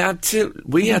 And we had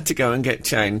to go and get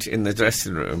change in the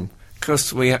dressing room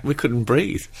because we couldn't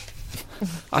breathe.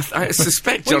 I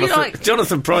suspect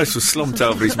Jonathan Price was slumped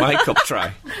over his makeup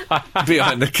tray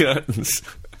behind the curtains.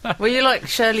 Were you like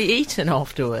Shirley Eaton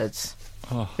afterwards?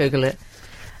 Oh. Google it.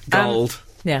 Gold.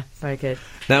 Yeah, very good.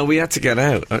 Now we had to get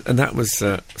out, and that was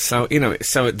so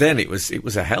then it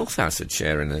was a health hazard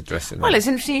sharing the dressing room. Well, it's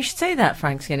interesting you should say that,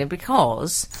 Frank Skinner,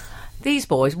 because these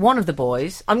boys, one of the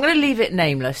boys, I'm going to leave it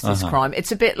nameless, this crime.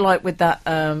 It's a bit like with that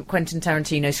Quentin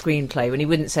Tarantino screenplay, when he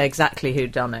wouldn't say exactly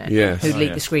who'd done it, who'd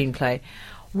leaked the screenplay.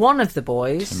 One of the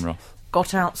boys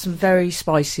got out some very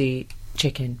spicy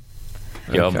chicken.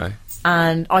 Okay.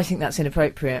 And I think that's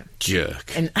inappropriate.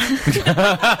 Jerk. In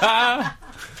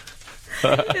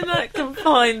that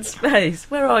confined space.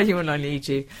 Where are you when I need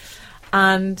you?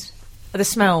 And the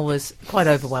smell was quite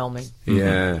overwhelming.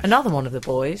 Yeah. Another one of the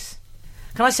boys,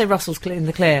 can I say Russell's in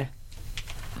the clear?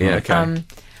 Yeah, okay.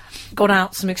 Got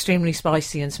out some extremely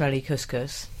spicy and smelly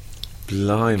couscous.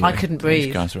 Blimey. I couldn't breathe.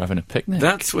 These guys are having a picnic.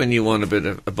 That's when you want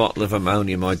a bottle of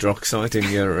ammonium hydroxide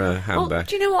in your handbag. Well,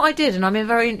 do you know what I did? And I'm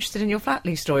very interested in your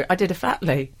Flatley story. I did a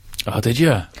Flatley. Oh, did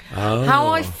you? Oh. How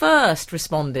I first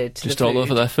responded to just the all food.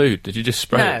 over their food? Did you just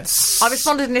spray No. it? I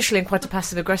responded initially in quite a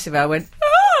passive-aggressive way. I went,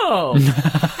 oh!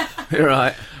 You're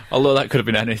right. Although that could have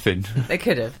been anything. They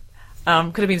could have.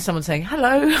 Could have been someone saying,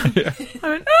 hello. Yeah. I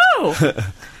went, oh!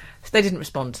 So they didn't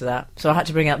respond to that. So I had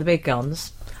to bring out the big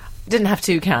guns. Didn't have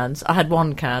 2 cans. I had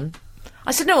 1 can.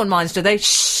 I said, no one minds, do they?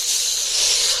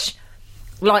 Shh!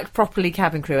 Like properly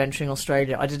cabin crew entering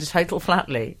Australia. I did a total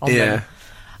Flatley on them.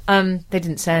 They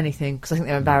didn't say anything because I think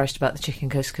they were embarrassed about the chicken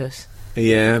couscous.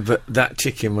 Yeah, but that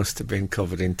chicken must have been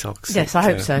covered in toxic. Yes, I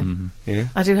hope so. Yeah,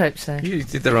 I do hope so. you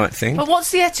did the right thing. But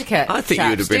what's the etiquette? I think chaps?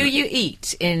 you'd have been. Do you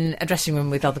eat in a dressing room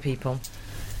with other people?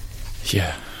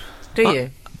 Yeah. Do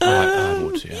you? I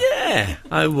would, yeah. Yeah,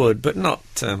 I would, but not.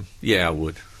 Yeah, I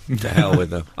would. To hell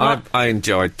with them. I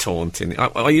enjoyed taunting.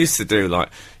 I used to do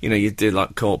you do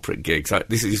like corporate gigs.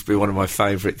 This used to be one of my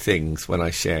favourite things when I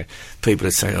share. People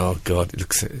would say, "Oh God,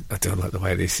 I don't like the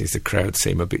way this is. The crowd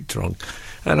seem a bit drunk,"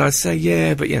 and I'd say,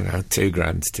 "Yeah, but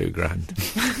 £2,000's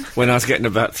 £2,000." When I was getting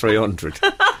about 300,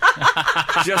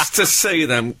 just to see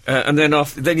them, and then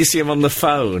you see them on the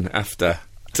phone after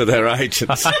to their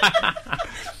agents.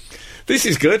 This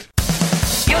is good.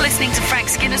 You're listening to Frank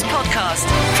Skinner's podcast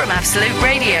from Absolute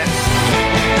Radio.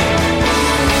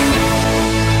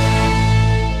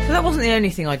 So that wasn't the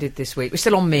only thing I did this week. We're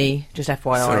still on me, just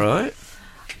FYI. It's all right.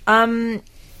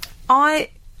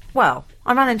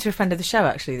 I ran into a friend of the show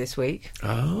actually this week.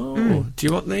 Oh, do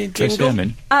you want the Tracy jingle?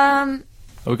 Emin? Are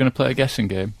we going to play a guessing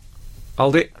game?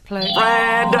 Hold it. Play.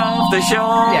 Friend of the show.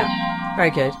 Yeah,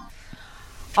 very good.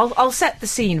 I'll set the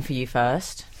scene for you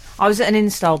first. I was at an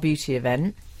InStyle beauty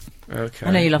event. Okay.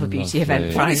 I know you love a beauty event,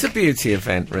 Lovely. Frank. What is a beauty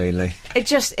event, really? It's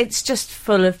just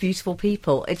full of beautiful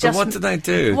people. But what do they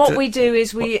do? What we do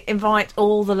is we invite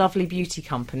all the lovely beauty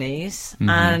companies,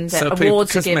 and So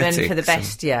awards are given cosmetics for the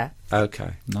best. Yeah,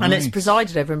 Okay. Nice. and it's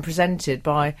presided over and presented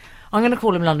by. I'm going to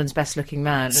call him London's best-looking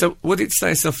man. So would it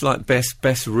say stuff like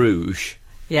best rouge?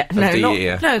 yeah, the no,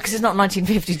 year. because it's not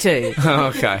 1952. Oh,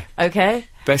 okay. Okay,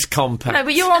 Best compact. no,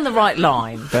 but you're on the right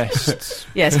line. Best.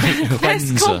 Yes, best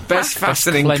Cleanser. compact. Best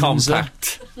fastening cleanser.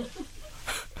 compact.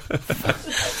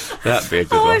 That'd be a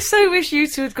good Oh, I one. so wish you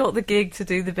two had got the gig to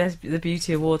do the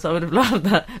beauty awards. I would have loved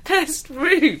that. Best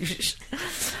rouge.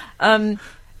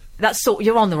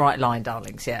 You're on the right line,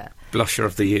 darlings. Yeah, Blusher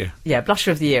of the year. yeah.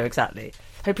 Blusher of the year, exactly.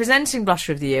 So presenting Blusher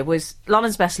of the year was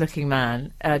London's best-looking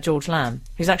man, George Lamb,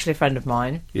 who's actually a friend of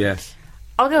mine. Yes.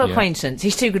 I'll go Yeah. acquaintance.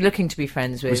 He's too good-looking to be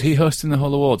friends with. Was he hosting the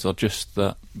whole awards or just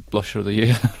that Blusher of the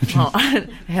Year? Oh,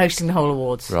 hosting the whole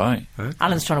awards? Right.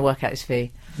 Alan's trying to work out his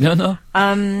fee. No.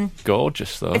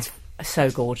 Gorgeous, though. It's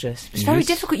so gorgeous. It's very Yes.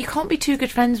 difficult. You can't be too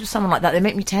good friends with someone like that. They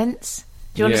make me tense.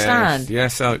 Do you understand?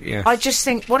 Yes. Yes. I just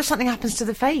think, what if something happens to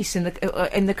the face in the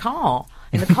car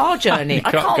journey?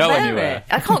 I can't can't go bear anywhere.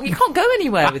 it. You can't go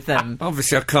anywhere with them.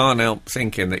 Obviously, I can't help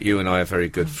thinking that you and I are very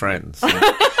good friends.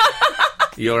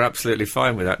 You're absolutely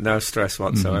fine with that. No stress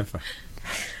whatsoever.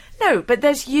 No, but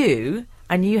there's you,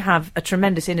 and you have a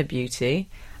tremendous inner beauty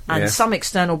and Yes. some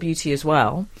external beauty as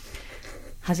well.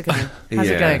 How's it going? How's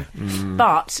it Yeah. going?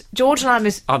 But George Lamb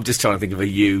is. I'm just trying to think of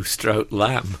a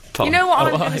lamb. Tom. You know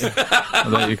what? Oh, well,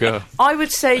 there you go. I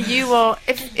would say you are.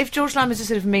 If George Lamb is a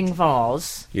sort of Ming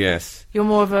vase, Yes. you're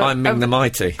more of a. I'm Ming the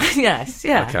Mighty. Yes.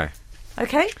 Yeah. Okay.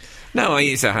 Okay. No,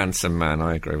 he's a handsome man.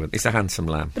 I agree with. He's a handsome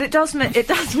lamb. But it does make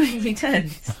me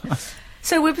tense.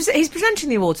 So he's presenting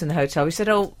the awards in the hotel. He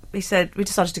said we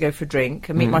decided to go for a drink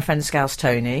and meet my friend Scouse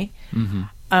Tony.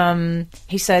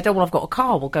 He said, "Oh well, I've got a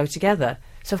car. We'll go together."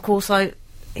 So of course I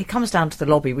he comes down to the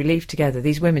lobby. We leave together.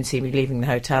 These women see me leaving the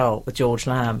hotel with George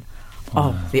Lamb.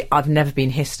 I've never been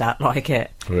hissed at like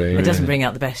it. Really? It doesn't bring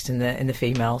out the best in the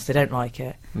females. They don't like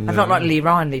it. No. I felt like Lee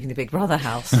Ryan leaving the Big Brother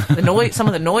house. Some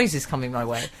of the noise is coming my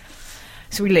way.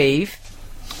 So we leave,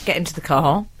 get into the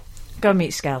car, go and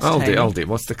meet Scouse Tony. Hold it.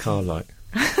 What's the car like?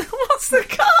 What's the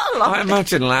car like? I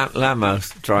imagine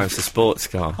Lamos drives a sports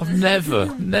car. I've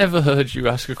never heard you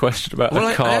ask a question about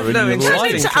a car in your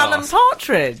life. To Alan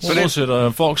Partridge. What was it, a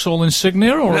Vauxhall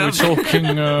Insignia, or are we talking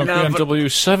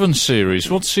BMW 7 Series?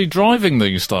 What's he driving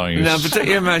these days? No, but don't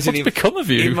you imagine what's become of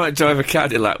you? He might drive a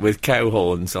Cadillac with cow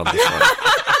horns on the front.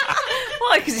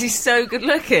 Why? Because he's so good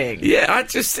looking. Yeah,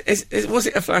 was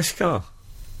it a flash car?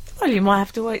 Well, you might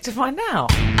have to wait to find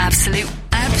out. Absolute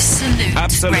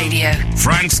Radio.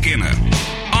 Frank Skinner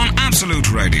on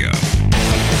Absolute Radio.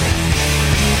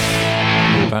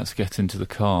 We were about to get into the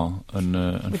car, and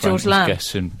Frank was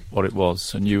guessing what it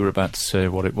was, and you were about to say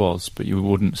what it was, but you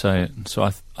wouldn't say it. So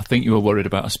I think you were worried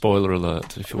about a spoiler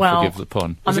alert, if you'll forgive the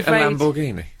pun. Was it a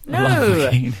Lamborghini?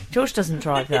 No, George doesn't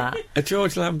drive that. A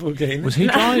George Lamborghini? Was he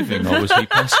driving, or was he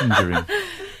passengering?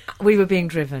 We were being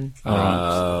driven.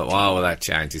 Wow, that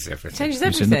changes everything. Changes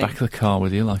everything. He was in the back of the car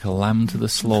with you like a lamb to the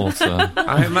slaughter.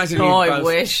 I imagine I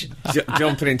wish.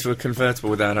 Jumping into a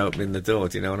convertible without opening the door,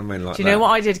 do you know what I mean? Do you know what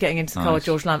I did getting into the car with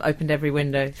George Lamb? Opened every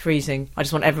window, freezing. I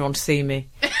just want everyone to see me.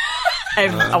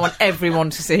 I want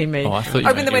everyone to see me. I thought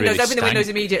open the windows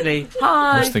immediately.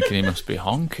 Hi. I was thinking he must be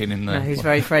honking in there. No, he's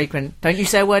very fragrant. Don't you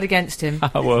say a word against him.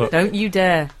 I won't. Don't you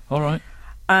dare. All right.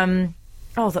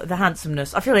 The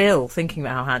handsomeness. I feel ill thinking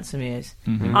about how handsome he is.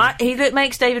 Mm-hmm. He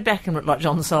makes David Beckham look like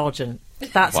John Sargent.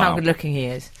 That's how good looking he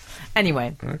is.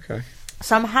 Anyway. Okay.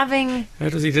 So I'm having... How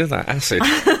does he do that? Acid?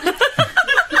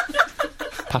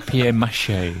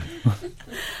 Papier-mâché.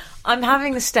 I'm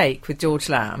having the steak with George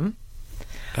Lamb.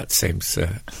 That seems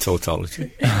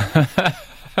tautology.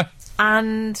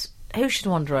 And who should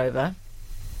wander over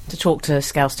to talk to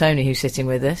Scouse Tony, who's sitting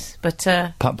with us? But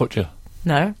Pat Butcher.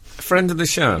 No. A friend of the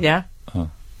show? Yeah.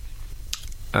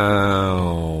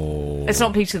 Oh. It's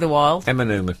not Peter the Wild. Emma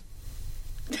Newman.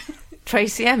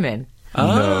 Tracy Emin. Oh.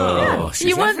 No. She's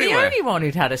you weren't everywhere. the only one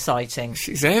who'd had a sighting.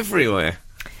 She's everywhere.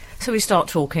 So we start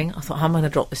talking. I thought, how am I going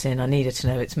to drop this in? I need her to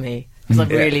know it's me. Because I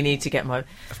really need to get my...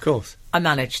 Of course. I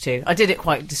managed to. I did it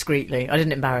quite discreetly. I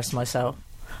didn't embarrass myself.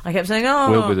 I kept saying,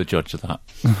 We'll be the judge of that.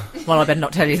 Well, I better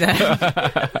not tell you that.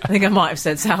 I think I might have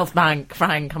said South Bank.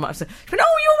 Frank, I might have said, she went,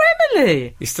 oh, you're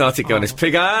Emily. You started going, it's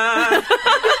pig.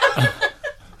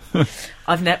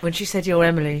 When she said, you're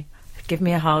Emily, give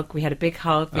me a hug. We had a big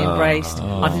hug. We embraced.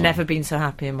 I've never been so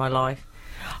happy in my life.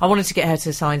 I wanted to get her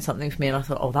to sign something for me, and I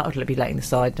thought, that would be letting the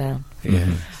side down.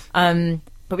 Yeah.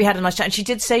 But we had a nice chat, and she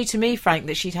did say to me, Frank,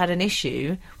 that she'd had an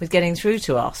issue with getting through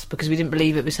to us because we didn't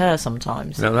believe it was her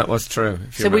sometimes. No, that was true.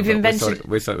 So we've invented...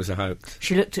 We thought it was a hoax.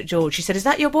 She looked at George. She said, is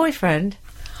that your boyfriend?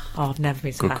 Oh, I've never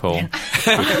been so Good happy.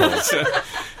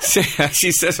 Call.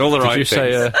 She says all the right things.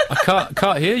 Did you say, I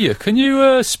can't hear you. Can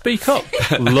you speak up?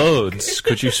 Loads.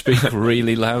 Could you speak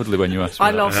really loudly when you asked me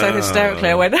I that? laughed so hysterically,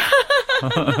 I went...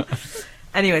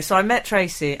 Anyway, so I met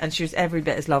Tracy, and she was every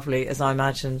bit as lovely as I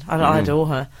imagined. I adore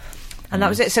her. And that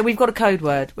was it. So we've got a code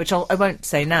word, which I won't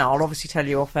say now. I'll obviously tell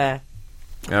you off air.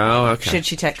 Oh, okay. Should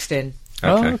she text in?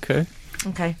 Okay. Oh, okay.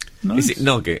 Okay. Nice. Is it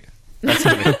nugget?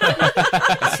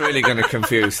 That's really going to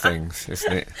confuse things,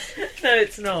 isn't it? No,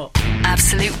 it's not.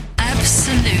 Absolute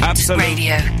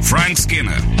Radio. Frank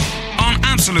Skinner on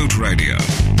Absolute Radio.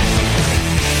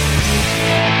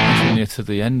 Near to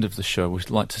the end of the show, we'd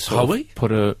like to sort of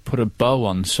put a bow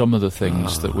on some of the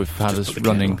things that we've had as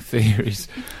running theories.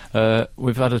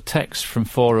 We've had a text from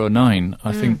 409.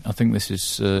 I think this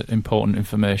is important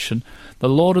information. The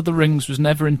Lord of the Rings was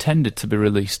never intended to be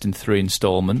released in 3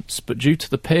 instalments, but due to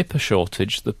the paper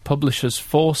shortage, the publishers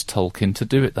forced Tolkien to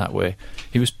do it that way.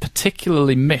 He was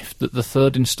particularly miffed that the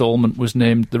 3rd instalment was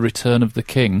named The Return of the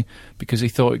King because he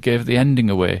thought it gave the ending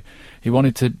away. He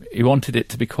wanted it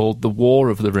to be called The War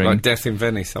of the Ring. Like Death in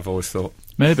Venice, I've always thought.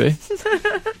 Maybe.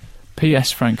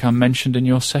 P.S. Frank, I'm mentioned in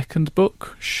your second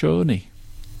book, Shoney.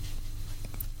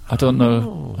 I don't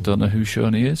know who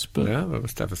Shoney is, but... No, I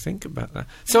must have a think about that.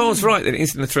 So I was right, that it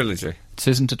isn't a trilogy. It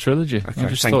isn't a trilogy. Okay, I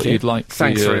just thought you'd like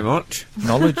Thanks very much.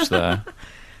 knowledge there.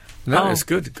 No, it's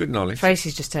good knowledge.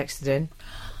 Tracy's just texted in.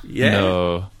 Yeah.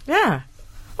 No. Yeah.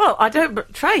 Well,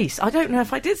 Trace, I don't know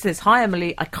if I did this. Hi,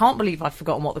 Emily. I can't believe I've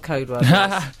forgotten what the code word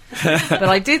was. But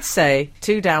I did say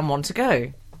 2 down, 1 to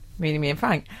go, meaning me and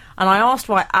Frank. And I asked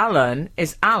why Alan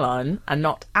is Alan and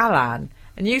not Alan.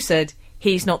 And you said,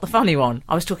 he's not the funny one.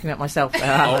 I was talking about myself there,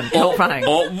 Alan, not Frank.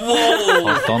 Oh, whoa!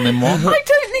 I've done him one. I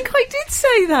don't think I did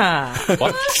say that.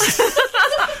 What?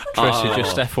 Tracy,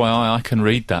 just FYI, I can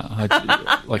read that. I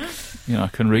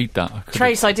can read that.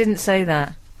 Trace, I didn't say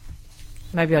that.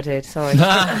 Maybe I did, sorry.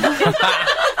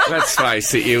 Let's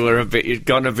face it, you'd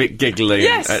gone a bit giggly.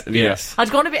 Yes. Yes.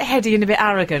 I'd gone a bit heady and a bit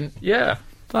arrogant. Yeah,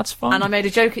 that's fine. And I made a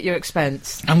joke at your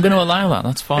expense. I'm going to allow that,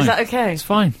 that's fine. Is that okay? It's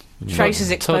fine. Trace has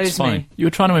exposed me. You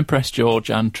were trying to impress George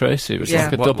and Tracy. It was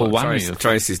like a double whammy.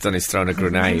 Tracy's done is thrown a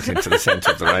grenade into the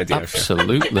centre of the radio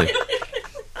Absolutely. show.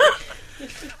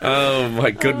 Oh, my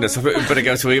goodness. I better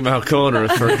go to email corner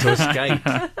for it to escape.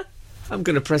 I'm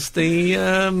going to press the...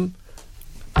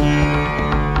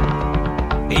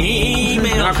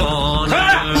 email corner.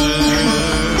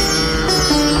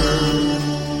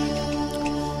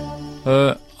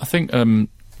 I think...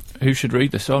 who should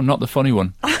read this? Oh, not the funny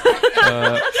one.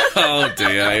 Oh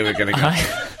dear, here we're going to go.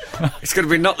 It's going to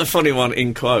be not the funny one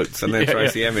in quotes, and then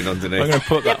Tracy Emin underneath. I'm going to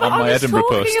put that on my Edinburgh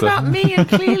poster. I was talking about me, and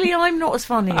clearly I'm not as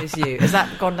funny as you. Has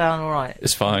that gone down all right?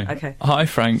 It's fine. Okay. Hi,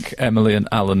 Frank, Emily and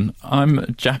Alan. I'm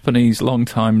a Japanese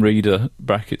long-time reader,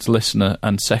 brackets listener,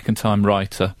 and second-time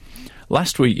writer.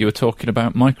 Last week you were talking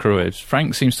about microwaves.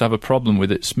 Frank seems to have a problem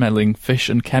with it smelling fish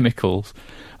and chemicals.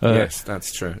 Yes,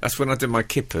 that's true. That's when I did my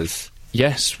kippers.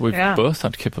 Yes, we've both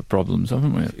had kipper problems,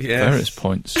 haven't we, at various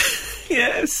points.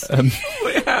 Yes,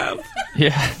 we have.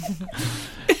 Yeah.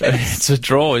 It's a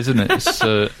draw, isn't it? It's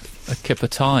a kipper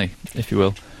tie, if you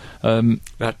will.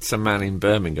 That's a man in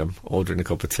Birmingham ordering a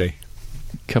cup of tea.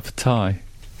 Kipper tie.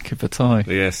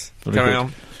 Yes. Carry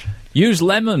on. Use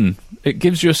lemon. It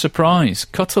gives you a surprise.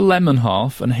 Cut a lemon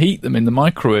half and heat them in the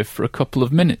microwave for a couple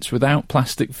of minutes without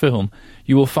plastic film.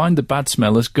 You will find the bad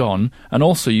smell has gone, and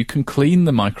also you can clean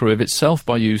the microwave itself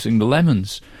by using the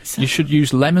lemons. You should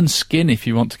use lemon skin if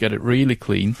you want to get it really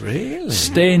clean. Really?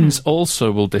 Stains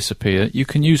also will disappear. You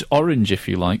can use orange if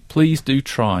you like. Please do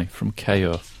try. From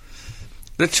KO.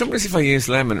 The trouble is, if I use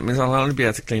lemon, it means I'll only be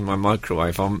able to clean my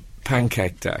microwave on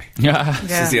Pancake Day. Yeah.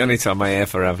 This is the only time I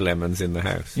ever have lemons in the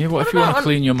house. Yeah, what if you want to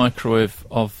clean your microwave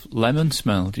of lemon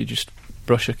smell? Do you just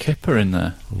brush a kipper in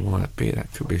there? That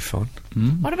could be fun.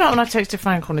 What about when I texted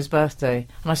Frank on his birthday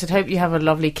and I said, hope you have a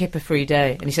lovely kipper-free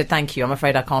day, and he said, thank you, I'm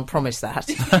afraid I can't promise that.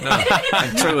 No,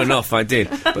 and true enough, I did.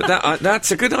 But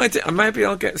that's a good idea. Maybe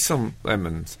I'll get some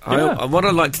lemons. Yeah. What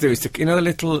I like to do is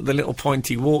the little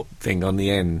pointy wart thing on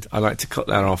the end. I like to cut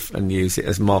that off and use it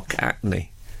as mock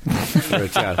acne for a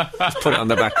gel. Just put it on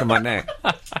the back of my neck.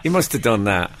 You must have done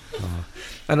that.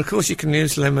 And of course, you can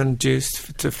use lemon juice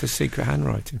for secret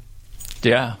handwriting.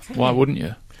 Yeah, why wouldn't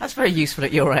you? That's very useful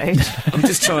at your age. I'm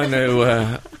just trying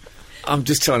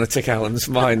to take Alan's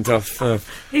mind off.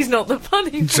 He's not the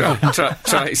funny one.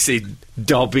 Tracy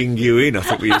dobbing you in, I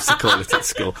think we used to call it at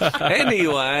school.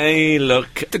 Anyway,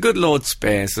 look, the good Lord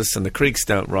spares us and the creeks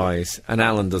don't rise and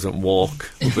Alan doesn't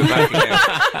walk. We'll be back again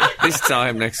this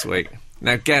time next week.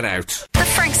 Now get out. The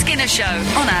Frank Skinner Show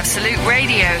on Absolute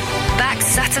Radio. Back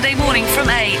Saturday morning from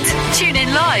 8. Tune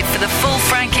in live for the full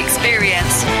Frank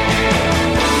experience.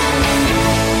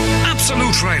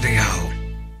 Absolute Radio.